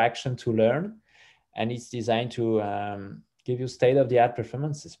abstractions to learn. And it's designed to give you state-of-the-art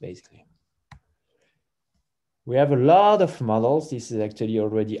performances, basically. We have a lot of models. This is actually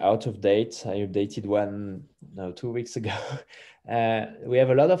already out of date. I updated one 2 weeks ago. We have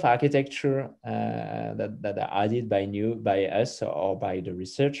a lot of architecture that are added by us or by the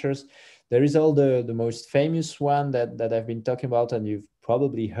researchers. There is all the most famous one that I've been talking about and you've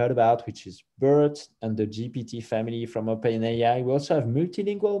probably heard about, which is BERT and the GPT family from OpenAI. We also have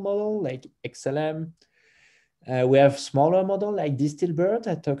multilingual model like XLM. We have smaller model like Distilbert.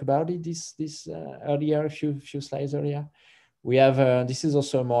 I talked about it earlier, a few slides earlier. We have, this is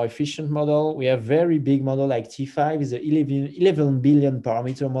also a more efficient model. We have very big model like T5 is an 11 billion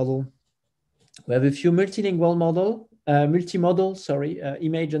parameter model. We have a few multilingual model, multimodal,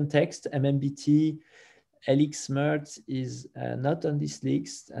 image and text, MMBT, LXMERT is not on this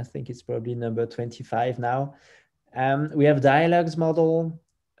list. I think it's probably number 25 now. We have dialogues model,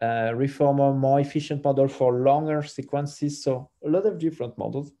 reformer, more efficient model for longer sequences. So a lot of different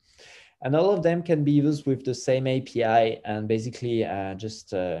models. And all of them can be used with the same API and basically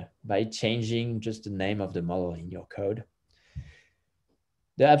just by changing just the name of the model in your code.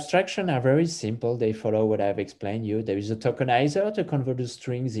 The abstractions are very simple. They follow what I've explained you. There is a tokenizer to convert the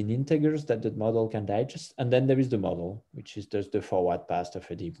strings in integers that the model can digest. And then there is the model, which is just the forward pass of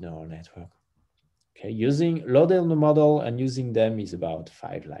a deep neural network. Okay, loading the model and using them is about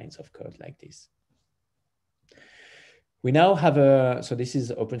 5 lines of code like this. We now have so this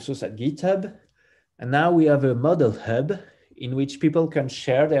is open source at GitHub. And now we have a model hub in which people can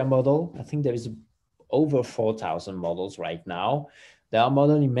share their model. I think there is over 4,000 models right now. There are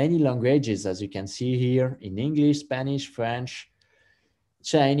models in many languages, as you can see here, in English, Spanish, French,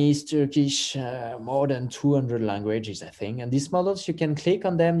 Chinese, Turkish, more than 200 languages, I think. And these models, you can click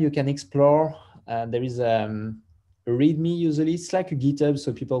on them, you can explore. There is a README usually. It's like a GitHub,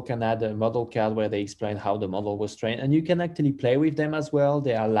 so people can add a model card where they explain how the model was trained. And you can actually play with them as well.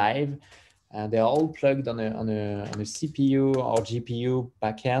 They are live. They are all plugged on a CPU or GPU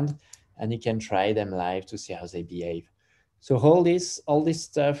backend, and you can try them live to see how they behave. So all this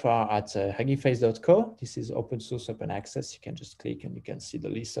stuff are at HuggingFace.co. This is open source, open access. You can just click and you can see the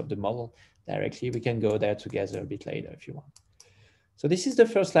list of the model directly. We can go there together a bit later if you want. So this is the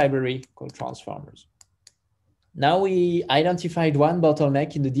first library called Transformers. Now we identified one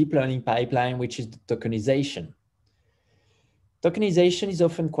bottleneck in the deep learning pipeline, which is the tokenization. Tokenization is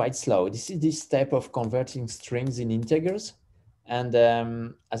often quite slow. This is this step of converting strings in integers. And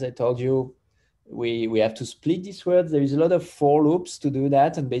as I told you, we have to split these words. There is a lot of for loops to do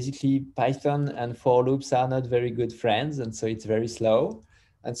that. And basically Python and for loops are not very good friends. And so it's very slow.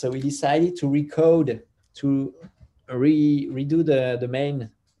 And so we decided to recode, to redo the main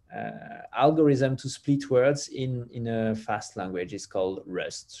algorithm to split words in a fast language. It's called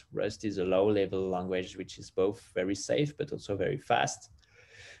Rust. Rust is a low-level language which is both very safe but also very fast.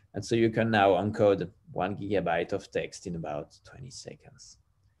 And so you can now encode 1 gigabyte of text in about 20 seconds,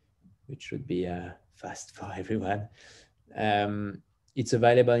 which should be fast for everyone. It's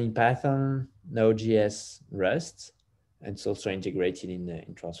available in Python, Node.js, Rust, and it's also integrated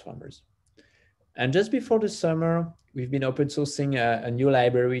in transformers. And just before the summer, we've been open sourcing a new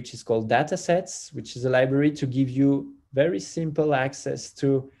library, which is called Datasets, which is a library to give you very simple access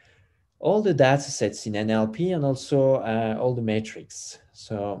to all the datasets in NLP and also all the metrics.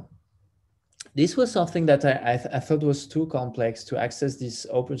 So this was something that I thought was too complex to access this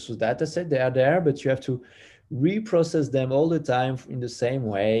open source dataset. They are there, but you have to reprocess them all the time in the same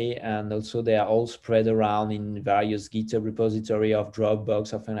way. And also they are all spread around in various GitHub repository of Dropbox,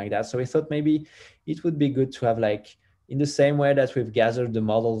 something like that. So we thought maybe it would be good to have, like, in the same way that we've gathered the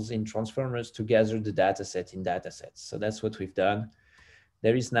models in transformers, to gather the dataset in datasets. So that's what we've done.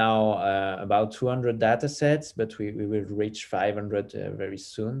 There is now about 200 data sets, but we will reach 500 very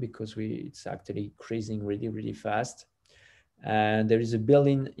soon, because it's actually increasing really, really fast. And there is a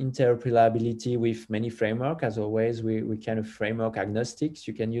built-in interoperability with many frameworks. As always, we kind of framework agnostics.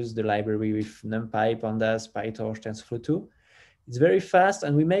 You can use the library with NumPy, Pandas, PyTorch, TensorFlow 2. It's very fast,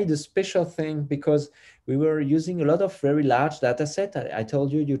 and we made a special thing because we were using a lot of very large data set. I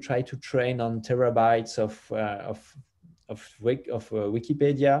told you try to train on terabytes of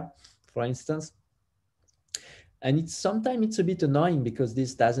Wikipedia, for instance. And sometimes it's a bit annoying because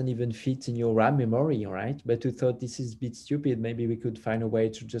this doesn't even fit in your RAM memory, right? But we thought this is a bit stupid. Maybe we could find a way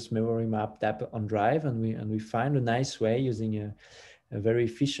to just memory map that on drive, and we find a nice way using a very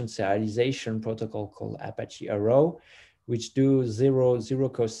efficient serialization protocol called Apache Arrow, which do zero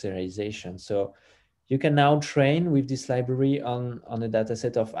cost serialization. So you can now train with this library on a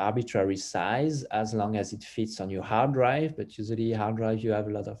dataset of arbitrary size, as long as it fits on your hard drive. But usually hard drive, you have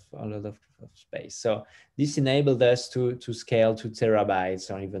a lot of space. So this enabled us to scale to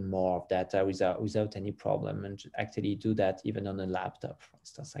terabytes or even more of data without any problem, and actually do that even on a laptop. For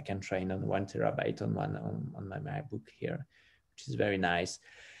instance, I can train on 1 terabyte on my MacBook here, which is very nice.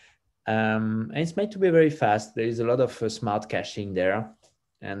 And it's made to be very fast. There is a lot of smart caching there,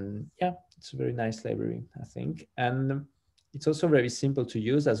 and yeah, it's a very nice library, I think. And it's also very simple to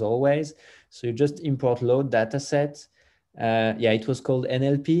use, as always. So you just import load dataset. Yeah, it was called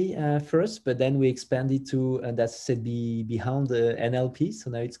NLP first, but then we expanded to a dataset behind the NLP. So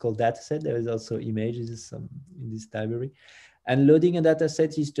now it's called dataset. There is also images in this library. And loading a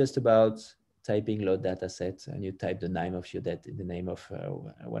dataset is just about typing load dataset, and you type the name of your data, the name of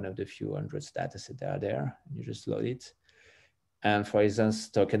one of the few hundreds datasets that are there, and you just load it. And for instance,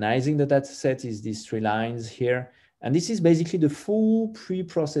 tokenizing the dataset is these 3 lines here. And this is basically the full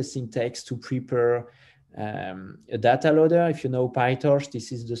pre-processing text to prepare a data loader. If you know PyTorch,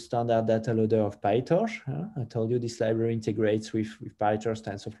 this is the standard data loader of PyTorch. I told you this library integrates with PyTorch,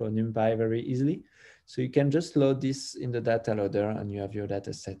 TensorFlow, NumPy very easily. So you can just load this in the data loader, and you have your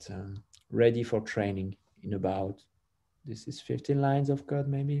dataset ready for training in about, this is 15 lines of code,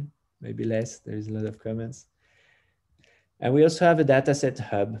 maybe less. There is a lot of comments. And we also have a dataset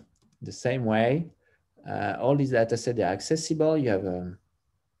hub the same way. All these datasets are accessible. You have a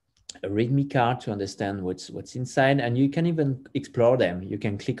README card to understand what's inside, and you can even explore them. You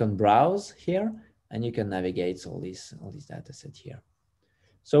can click on browse here, and you can navigate all these datasets here.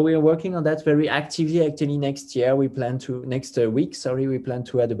 So we are working on that very actively. Actually, next week, we plan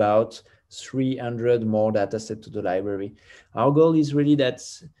to add about 300 more datasets to the library. Our goal is really that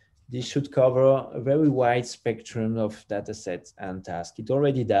this should cover a very wide spectrum of datasets and tasks. It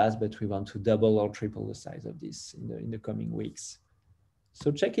already does, but we want to double or triple the size of this in the coming weeks.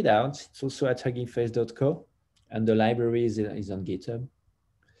 So check it out. It's also at HuggingFace.co, and the library is on GitHub.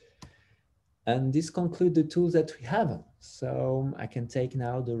 And this concludes the tools that we have. So I can take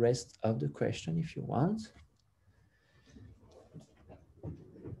now the rest of the question if you want.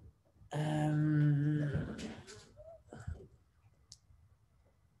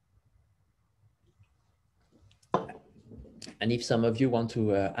 And if some of you want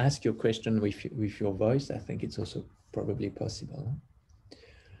to ask your question with your voice, I think it's also probably possible.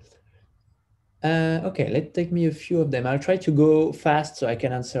 Okay, let's take me a few of them. I'll try to go fast so I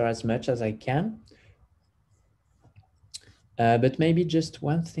can answer as much as I can. But maybe just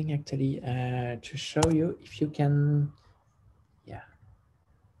one thing actually to show you, if you can, yeah.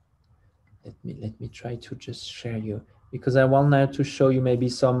 Let me try to just share you, because I want now to show you maybe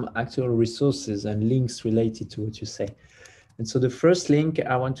some actual resources and links related to what you say. And so the first link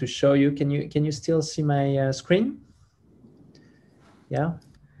I want to show you, can you still see my screen? Yeah.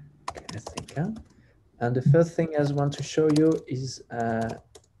 Classica. And the first thing I want to show you is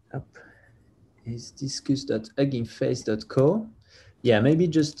discuss.huggingface.co. Yeah, maybe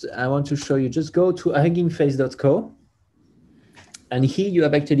just I want to show you, just go to huggingface.co. And here you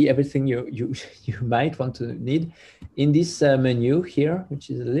have actually everything you might want to need in this menu here, which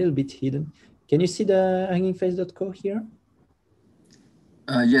is a little bit hidden. Can you see the huggingface.co here?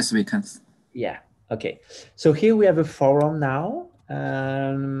 Yes, we can. Yeah, okay. So here we have a forum now,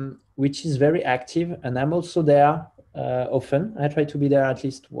 which is very active, and I'm also there often. I try to be there at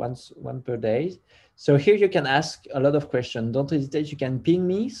least one per day. So here you can ask a lot of questions. Don't hesitate, you can ping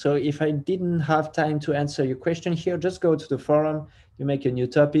me. So if I didn't have time to answer your question here, just go to the forum, you make a new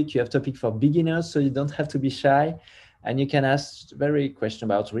topic, you have topic for beginners, so you don't have to be shy. And you can ask very question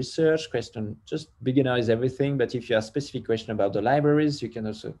about research, question, just beginner is everything. But if you have specific question about the libraries, you can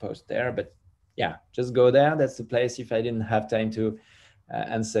also post there. But yeah, just go there. That's the place if I didn't have time to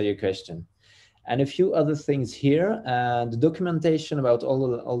answer your question. And a few other things here. The documentation about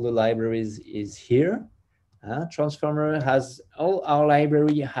all the libraries is here. Transformer has, all our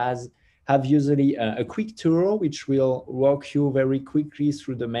library have usually a quick tour, which will walk you very quickly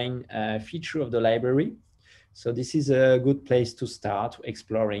through the main feature of the library. So this is a good place to start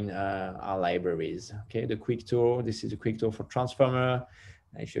exploring our libraries. Okay, the quick tour, this is a quick tour for Transformer.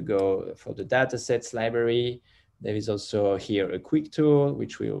 If you go for the datasets library, there is also here a quick tour,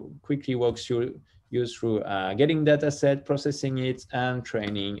 which will quickly walk you through getting dataset, processing it, and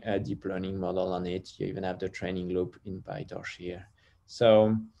training a deep learning model on it. You even have the training loop in PyTorch here.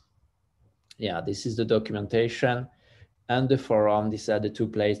 So yeah, this is the documentation and the forum. These are the two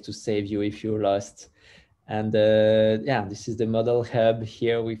places to save you if you're lost. And yeah, this is the model hub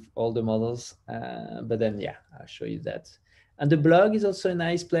here with all the models. But then, yeah, I'll show you that. And the blog is also a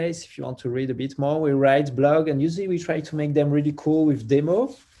nice place if you want to read a bit more. We write blog, and usually we try to make them really cool with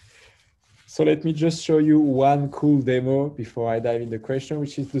demo. So let me just show you one cool demo before I dive in the question,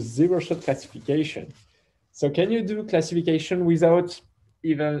 which is the zero-shot classification. So can you do classification without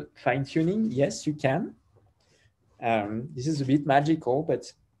even fine-tuning? Yes, you can. This is a bit magical,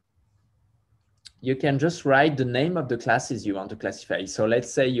 but you can just write the name of the classes you want to classify. So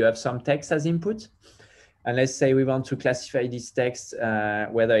let's say you have some text as input, and let's say we want to classify this text,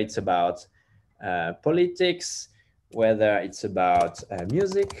 whether it's about politics, whether it's about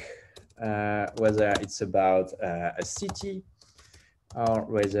music, whether it's about a city, or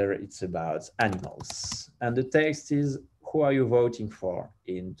whether it's about animals. And the text is, who are you voting for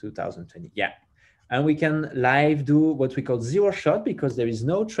in 2020? Yeah. And we can live do what we call zero shot because there is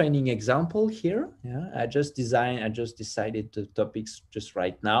no training example here. Yeah, I just decided the topics just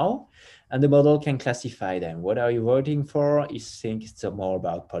right now, and the model can classify them. What are you voting for? You think it's more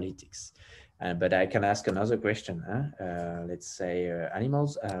about politics. But I can ask another question. Let's say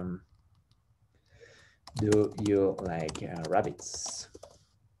animals. Do you like rabbits?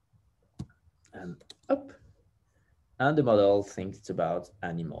 And up. And the model thinks about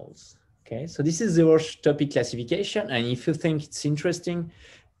animals. Okay, so this is the topic classification. And if you think it's interesting,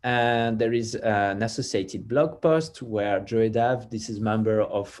 there is an associated blog post where Joe Dav, this is member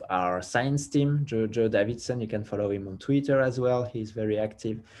of our science team, Joe Davidson, you can follow him on Twitter as well. He's very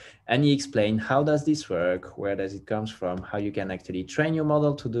active. And he explained how does this work, where does it come from, how you can actually train your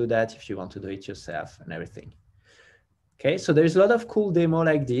model to do that if you want to do it yourself and everything. Okay, so there's a lot of cool demo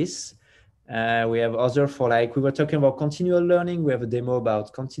like this. We have other for, like, we were talking about continual learning. We have a demo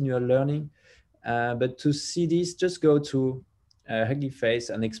about continual learning. But to see this, just go to HuggingFace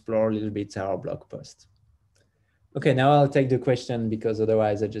and explore a little bit our blog post. Okay, now I'll take the question because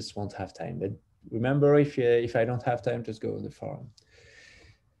otherwise I just won't have time. But remember, if I don't have time, just go on the forum.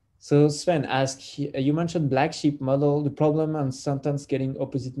 So Sven asked, you mentioned black sheep model, the problem and sentence getting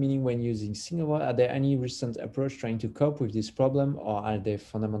opposite meaning when using single word. Are there any recent approach trying to cope with this problem, or are they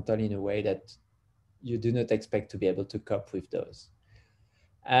fundamental in a way that you do not expect to be able to cope with those?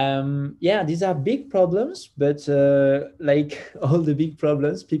 Yeah, these are big problems, but like all the big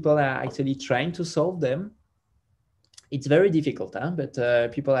problems, people are actually trying to solve them. It's very difficult,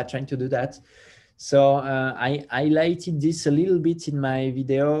 but people are trying to do that. So I highlighted this a little bit in my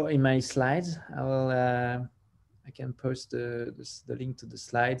video, in my slides. I can post the link to the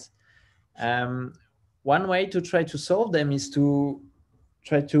slides. One way to try to solve them is to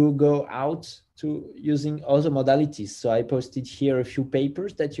try to go out to using other modalities. So I posted here a few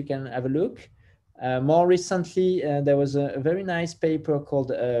papers that you can have a look. More recently, there was a very nice paper called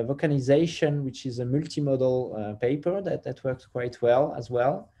Vocanization, which is a multimodal paper that works quite well as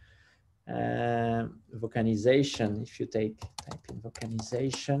well. Vocanization, if you type in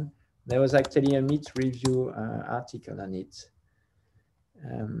vocanization, there was actually a meet review article on it.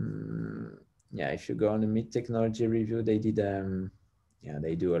 Yeah, if you go on the mid technology review, they did yeah,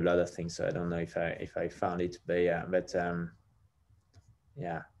 they do a lot of things. So I don't know if I found it, but yeah,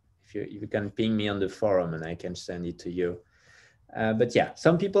 yeah, if you can ping me on the forum and I can send it to you. But yeah,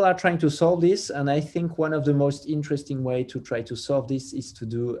 some people are trying to solve this, and I think one of the most interesting way to try to solve this is to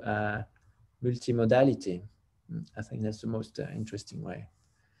do multimodality. I think that's the most interesting way.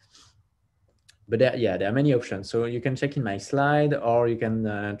 But yeah, there are many options. So you can check in my slide, or you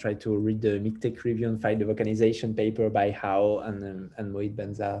can try to read the MIGTEC review and find the vocalization paper by Hao and Mohit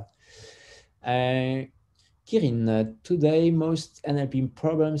Benzal. Kirin, today most NLP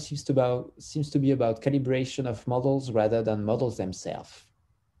problems seems to be about calibration of models rather than models themselves.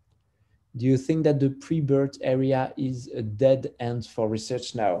 Do you think that the pre-BERT area is a dead end for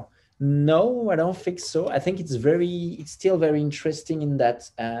research now? No, I don't think so. I think it's still very interesting in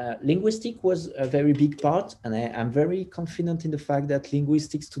that linguistic was a very big part, and I'm very confident in the fact that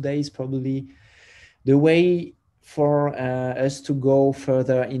linguistics today is probably the way for us to go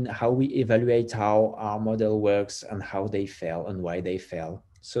further in how we evaluate how our model works and how they fail and why they fail.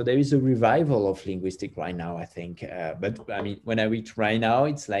 So there is a revival of linguistic right now, I think. But I mean, when I reach right now,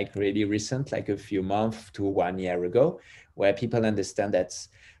 it's like really recent, like a few months to 1 year ago, where people understand that's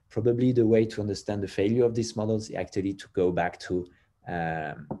probably the way to understand the failure of these models is actually to go back to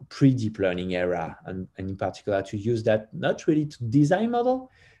pre-deep learning era, and in particular to use that not really to design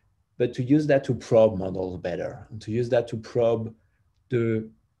model, but to use that to probe models better, and to use that to probe the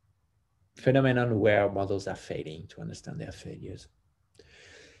phenomenon where models are failing, to understand their failures.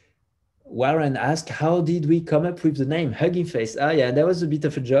 Warren asked, how did we come up with the name HuggingFace? Ah, yeah, that was a bit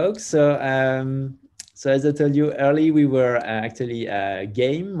of a joke. So, so as I told you early, we were actually a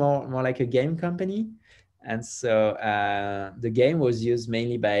game, more like a game company. And so the game was used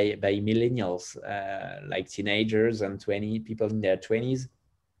mainly by millennials, like teenagers and people in their 20s.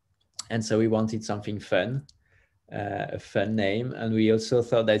 And so we wanted something fun, a fun name. And we also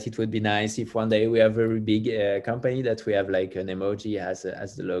thought that it would be nice if one day we have a very big company that we have like an emoji as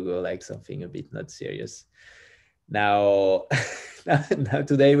the logo, like something a bit not serious. Now, now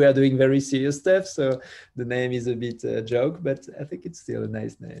today we are doing very serious stuff. So the name is a bit a joke, but I think it's still a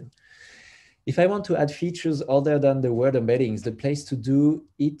nice name. If I want to add features other than the word embeddings, the place to do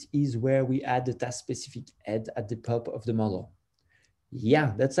it is where we add the task-specific head at the top of the model.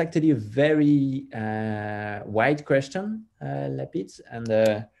 Yeah, that's actually a very wide question, Lapid, and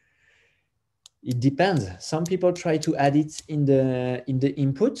it depends. Some people try to add it in the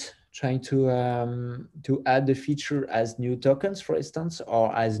input, trying to add the feature as new tokens, for instance,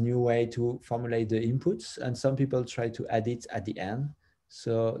 or as new way to formulate the inputs. And some people try to add it at the end.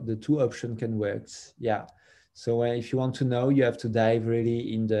 So the two options can work. Yeah. So if you want to know, you have to dive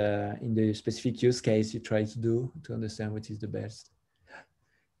really in the specific use case you try to do to understand what is the best.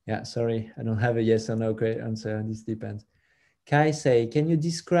 Yeah, sorry, I don't have a yes or no answer. This depends. Kai say, can you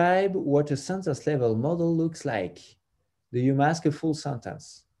describe what a sentence level model looks like? Do you mask a full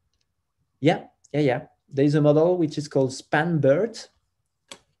sentence? Yeah. There is a model which is called SpanBERT,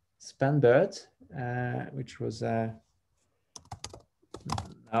 which was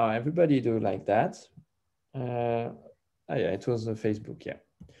now everybody do like that. Oh yeah, it was on Facebook. Yeah.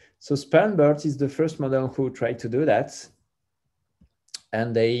 So SpanBERT is the first model who tried to do that.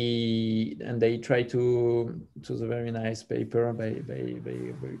 And they try to, it was a very nice paper by a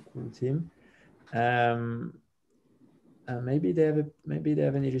very cool team. Maybe they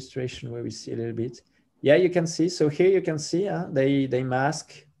have an illustration where we see a little bit. Yeah, you can see. So here you can see they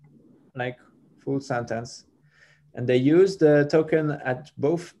mask like full sentence, and they use the token at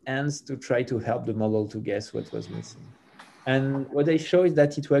both ends to try to help the model to guess what was missing. And what they show is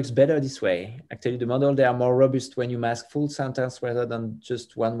that it works better this way. Actually, the model, they are more robust when you mask full sentence rather than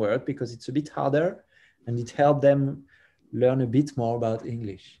just one word, because it's a bit harder and it helps them learn a bit more about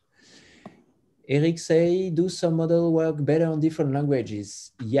English. Eric say, do some model work better on different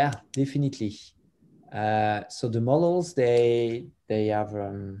languages? Yeah, definitely. So the models, they have,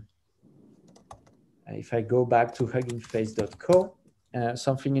 if I go back to huggingface.co,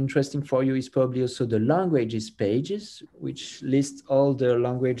 something interesting for you is probably also the languages pages, which list all the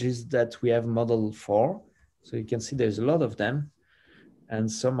languages that we have modeled for. So you can see there's a lot of them,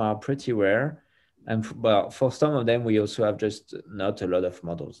 and some are pretty rare. And well, for some of them, we also have just not a lot of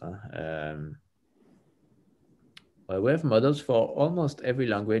models. Well, we have models for almost every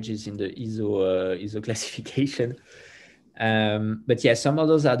language is in the ISO classification. But yeah, some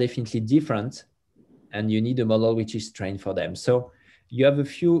models are definitely different, and you need a model which is trained for them. So you have a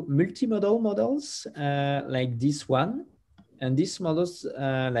few multimodal models like this one, and these models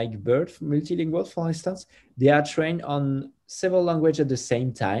like BERT, multilingual, for instance, they are trained on several languages at the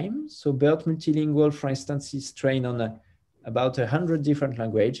same time. So BERT multilingual, for instance, is trained on about 100 different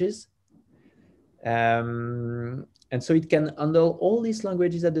languages. And so it can handle all these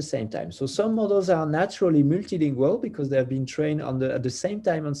languages at the same time. So some models are naturally multilingual because they have been trained at the same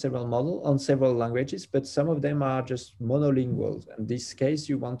time on several languages, but some of them are just monolingual. In this case,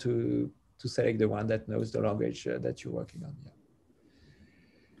 you want to select the one that knows the language that you're working on. Yeah.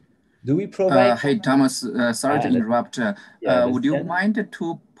 Do we provide? Hey, Thomas, sorry to interrupt. Would you mind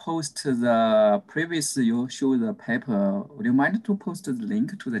to post the previous, you show the paper, would you mind to post the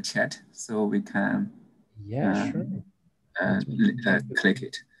link to the chat so we can sure. Click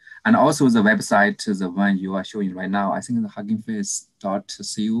it? And also the website, the one you are showing right now, I think the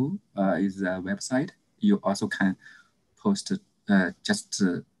HuggingFace.co is the website. You also can post just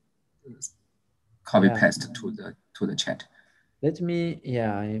copy paste to the chat. Let me,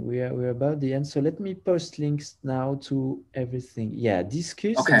 we're about the end. So let me post links now to everything. Yeah,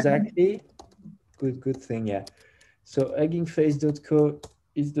 discuss exactly. Good thing. Yeah. So HuggingFace.co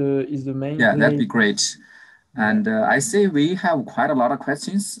is the main. Yeah, that'd be great. And I see we have quite a lot of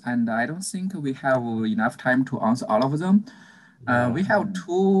questions, and I don't think we have enough time to answer all of them. We have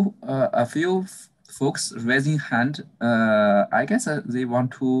a few folks raising hand. I guess they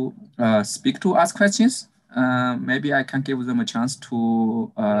want to speak to us questions. Maybe I can give them a chance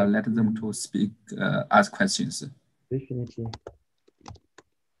to let them to speak, ask questions. Definitely.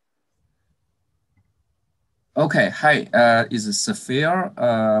 Okay, hi, is Sophia.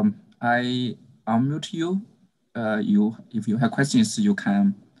 I unmute you. If you have questions, you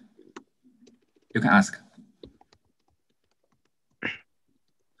can ask.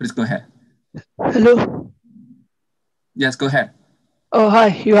 Please go ahead. Hello. Yes, go ahead. Oh, hi.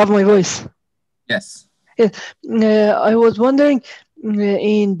 You have my voice. Yes. I was wondering,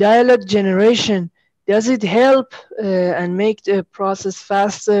 in dialogue generation, does it help and make the process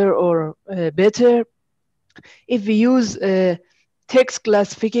faster or better if we use text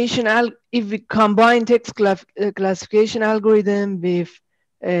classification? If we combine text classification algorithm with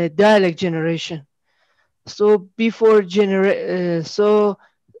dialogue generation, so before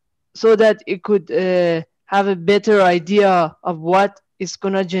so that it could have a better idea of what it's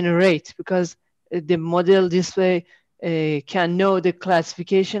gonna generate, because the model this way can know the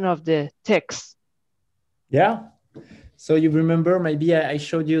classification of the text. Yeah. So you remember, maybe I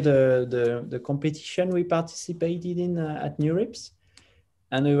showed you the competition we participated in at NeurIPS,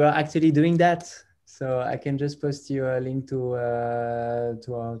 and we were actually doing that. So I can just post you a link to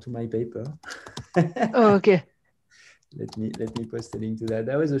my paper. Oh, okay. Let me post a link to that.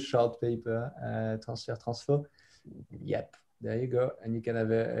 That was a short paper, transfer. Yep, there you go, and you can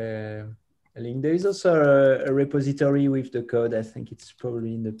have a link. There is also a repository with the code. I think it's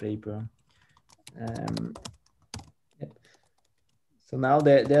probably in the paper. Yep. So now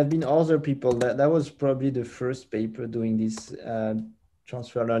there have been other people. That was probably the first paper doing this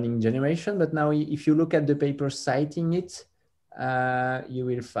transfer learning generation. But now if you look at the paper citing it, you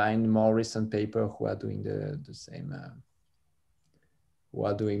will find more recent paper who are doing the same, who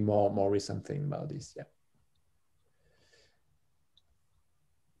are doing more recent thing about this. Yeah.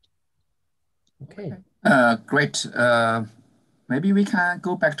 Okay. Great. Maybe we can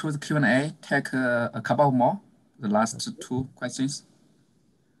go back to the Q&A, take a couple more, the last two questions.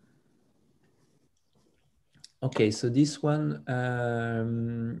 Okay, so this one,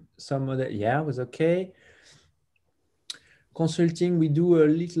 some of that, was okay. Consulting, we do a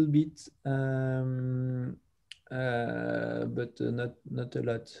little bit, but not a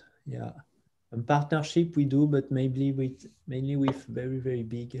lot. Yeah, and partnership we do, but mainly with very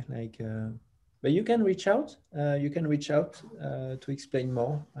big, like. But you can reach out. To explain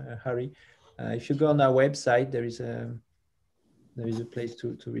more, Harry. If you go on our website, there is a place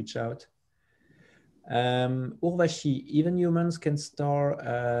to reach out. Urvashi, even humans cannot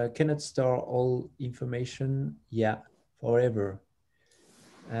store all information. Yeah, forever.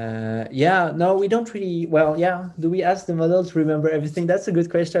 No, we don't really. Well, yeah. Do we ask the model to remember everything? That's a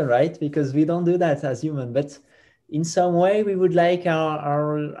good question, right? Because we don't do that as human. But in some way, we would like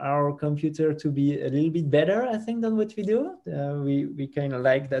our computer to be a little bit better, I think, than what we do. We kind of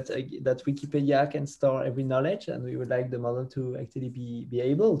like that Wikipedia can store every knowledge, and we would like the model to actually be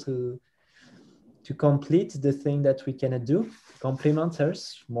able to complete the thing that we cannot do, complement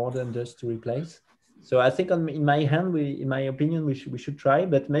us more than just to replace. So I think in my opinion, we should try,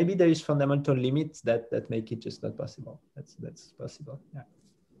 but maybe there is fundamental limits that make it just not possible. That's possible. Yeah.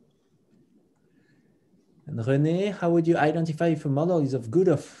 And René, how would you identify if a model is of good,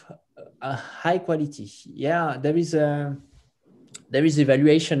 of high quality? Yeah, there is there is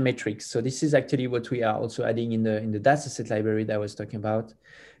evaluation metrics. So this is actually what we are also adding in the dataset library that I was talking about.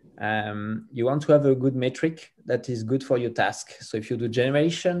 You want to have a good metric that is good for your task. So if you do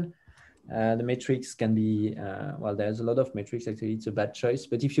generation, the metrics can be, well, there's a lot of metrics, actually it's a bad choice,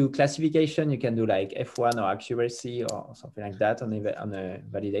 but if you classification, you can do like F1 or accuracy or something like that on a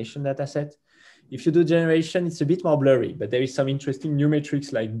validation data set. If you do generation, it's a bit more blurry, but there is some interesting new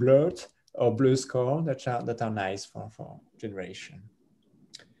metrics like blurt or blur score that are nice for generation.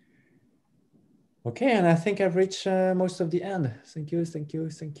 Okay, and I think I've reached most of the end. Thank you, thank you,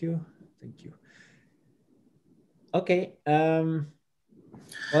 thank you, thank you. Okay.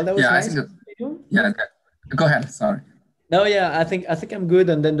 Well, that was nice. Yeah, go ahead. Sorry. No, yeah, I think I'm good,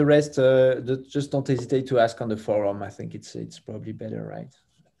 and then the rest, just don't hesitate to ask on the forum. I think it's probably better, right?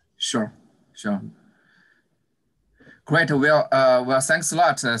 Sure, sure. Great. Well, thanks a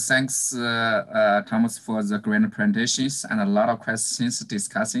lot. Thanks, Thomas, for the great presentations and a lot of questions,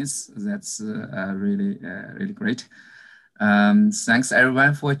 discussions. That's really, really great. Thanks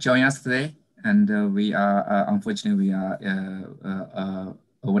everyone for joining us today. And we are, unfortunately, we are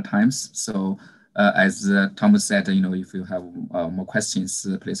over times. So as Thomas said, if you have more questions,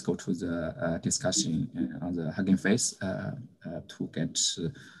 please go to the discussion on the HuggingFace to get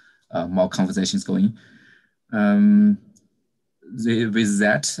more conversations going. With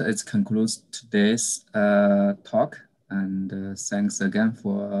that, it concludes today's talk. And thanks again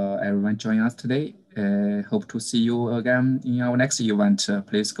for everyone joining us today. Hope to see you again in our next event.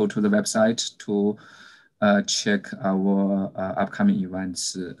 Please go to the website to check our upcoming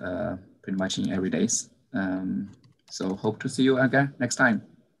events pretty much in every day. So hope to see you again next time.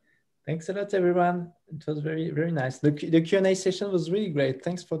 Thanks a lot, everyone. It was very, very nice. The Q&A session was really great.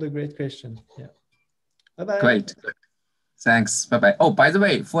 Thanks for the great question. Yeah. Bye-bye. Great. Thanks. Bye-bye. Oh, by the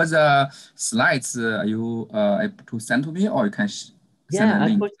way, for the slides, are you able to send to me, or you can send a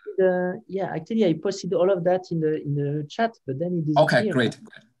link? Yeah, actually, I posted all of that in the chat, but then it disappeared. Okay, great.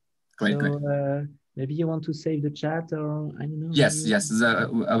 Great. Maybe you want to save the chat, or I don't know. Yes, yes.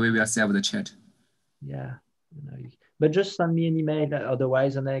 We will save the chat. Yeah. But just send me an email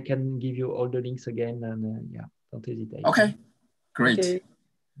otherwise, and I can give you all the links again. And yeah, don't hesitate. Okay, great. Okay,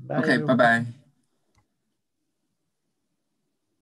 bye. Okay, bye-bye.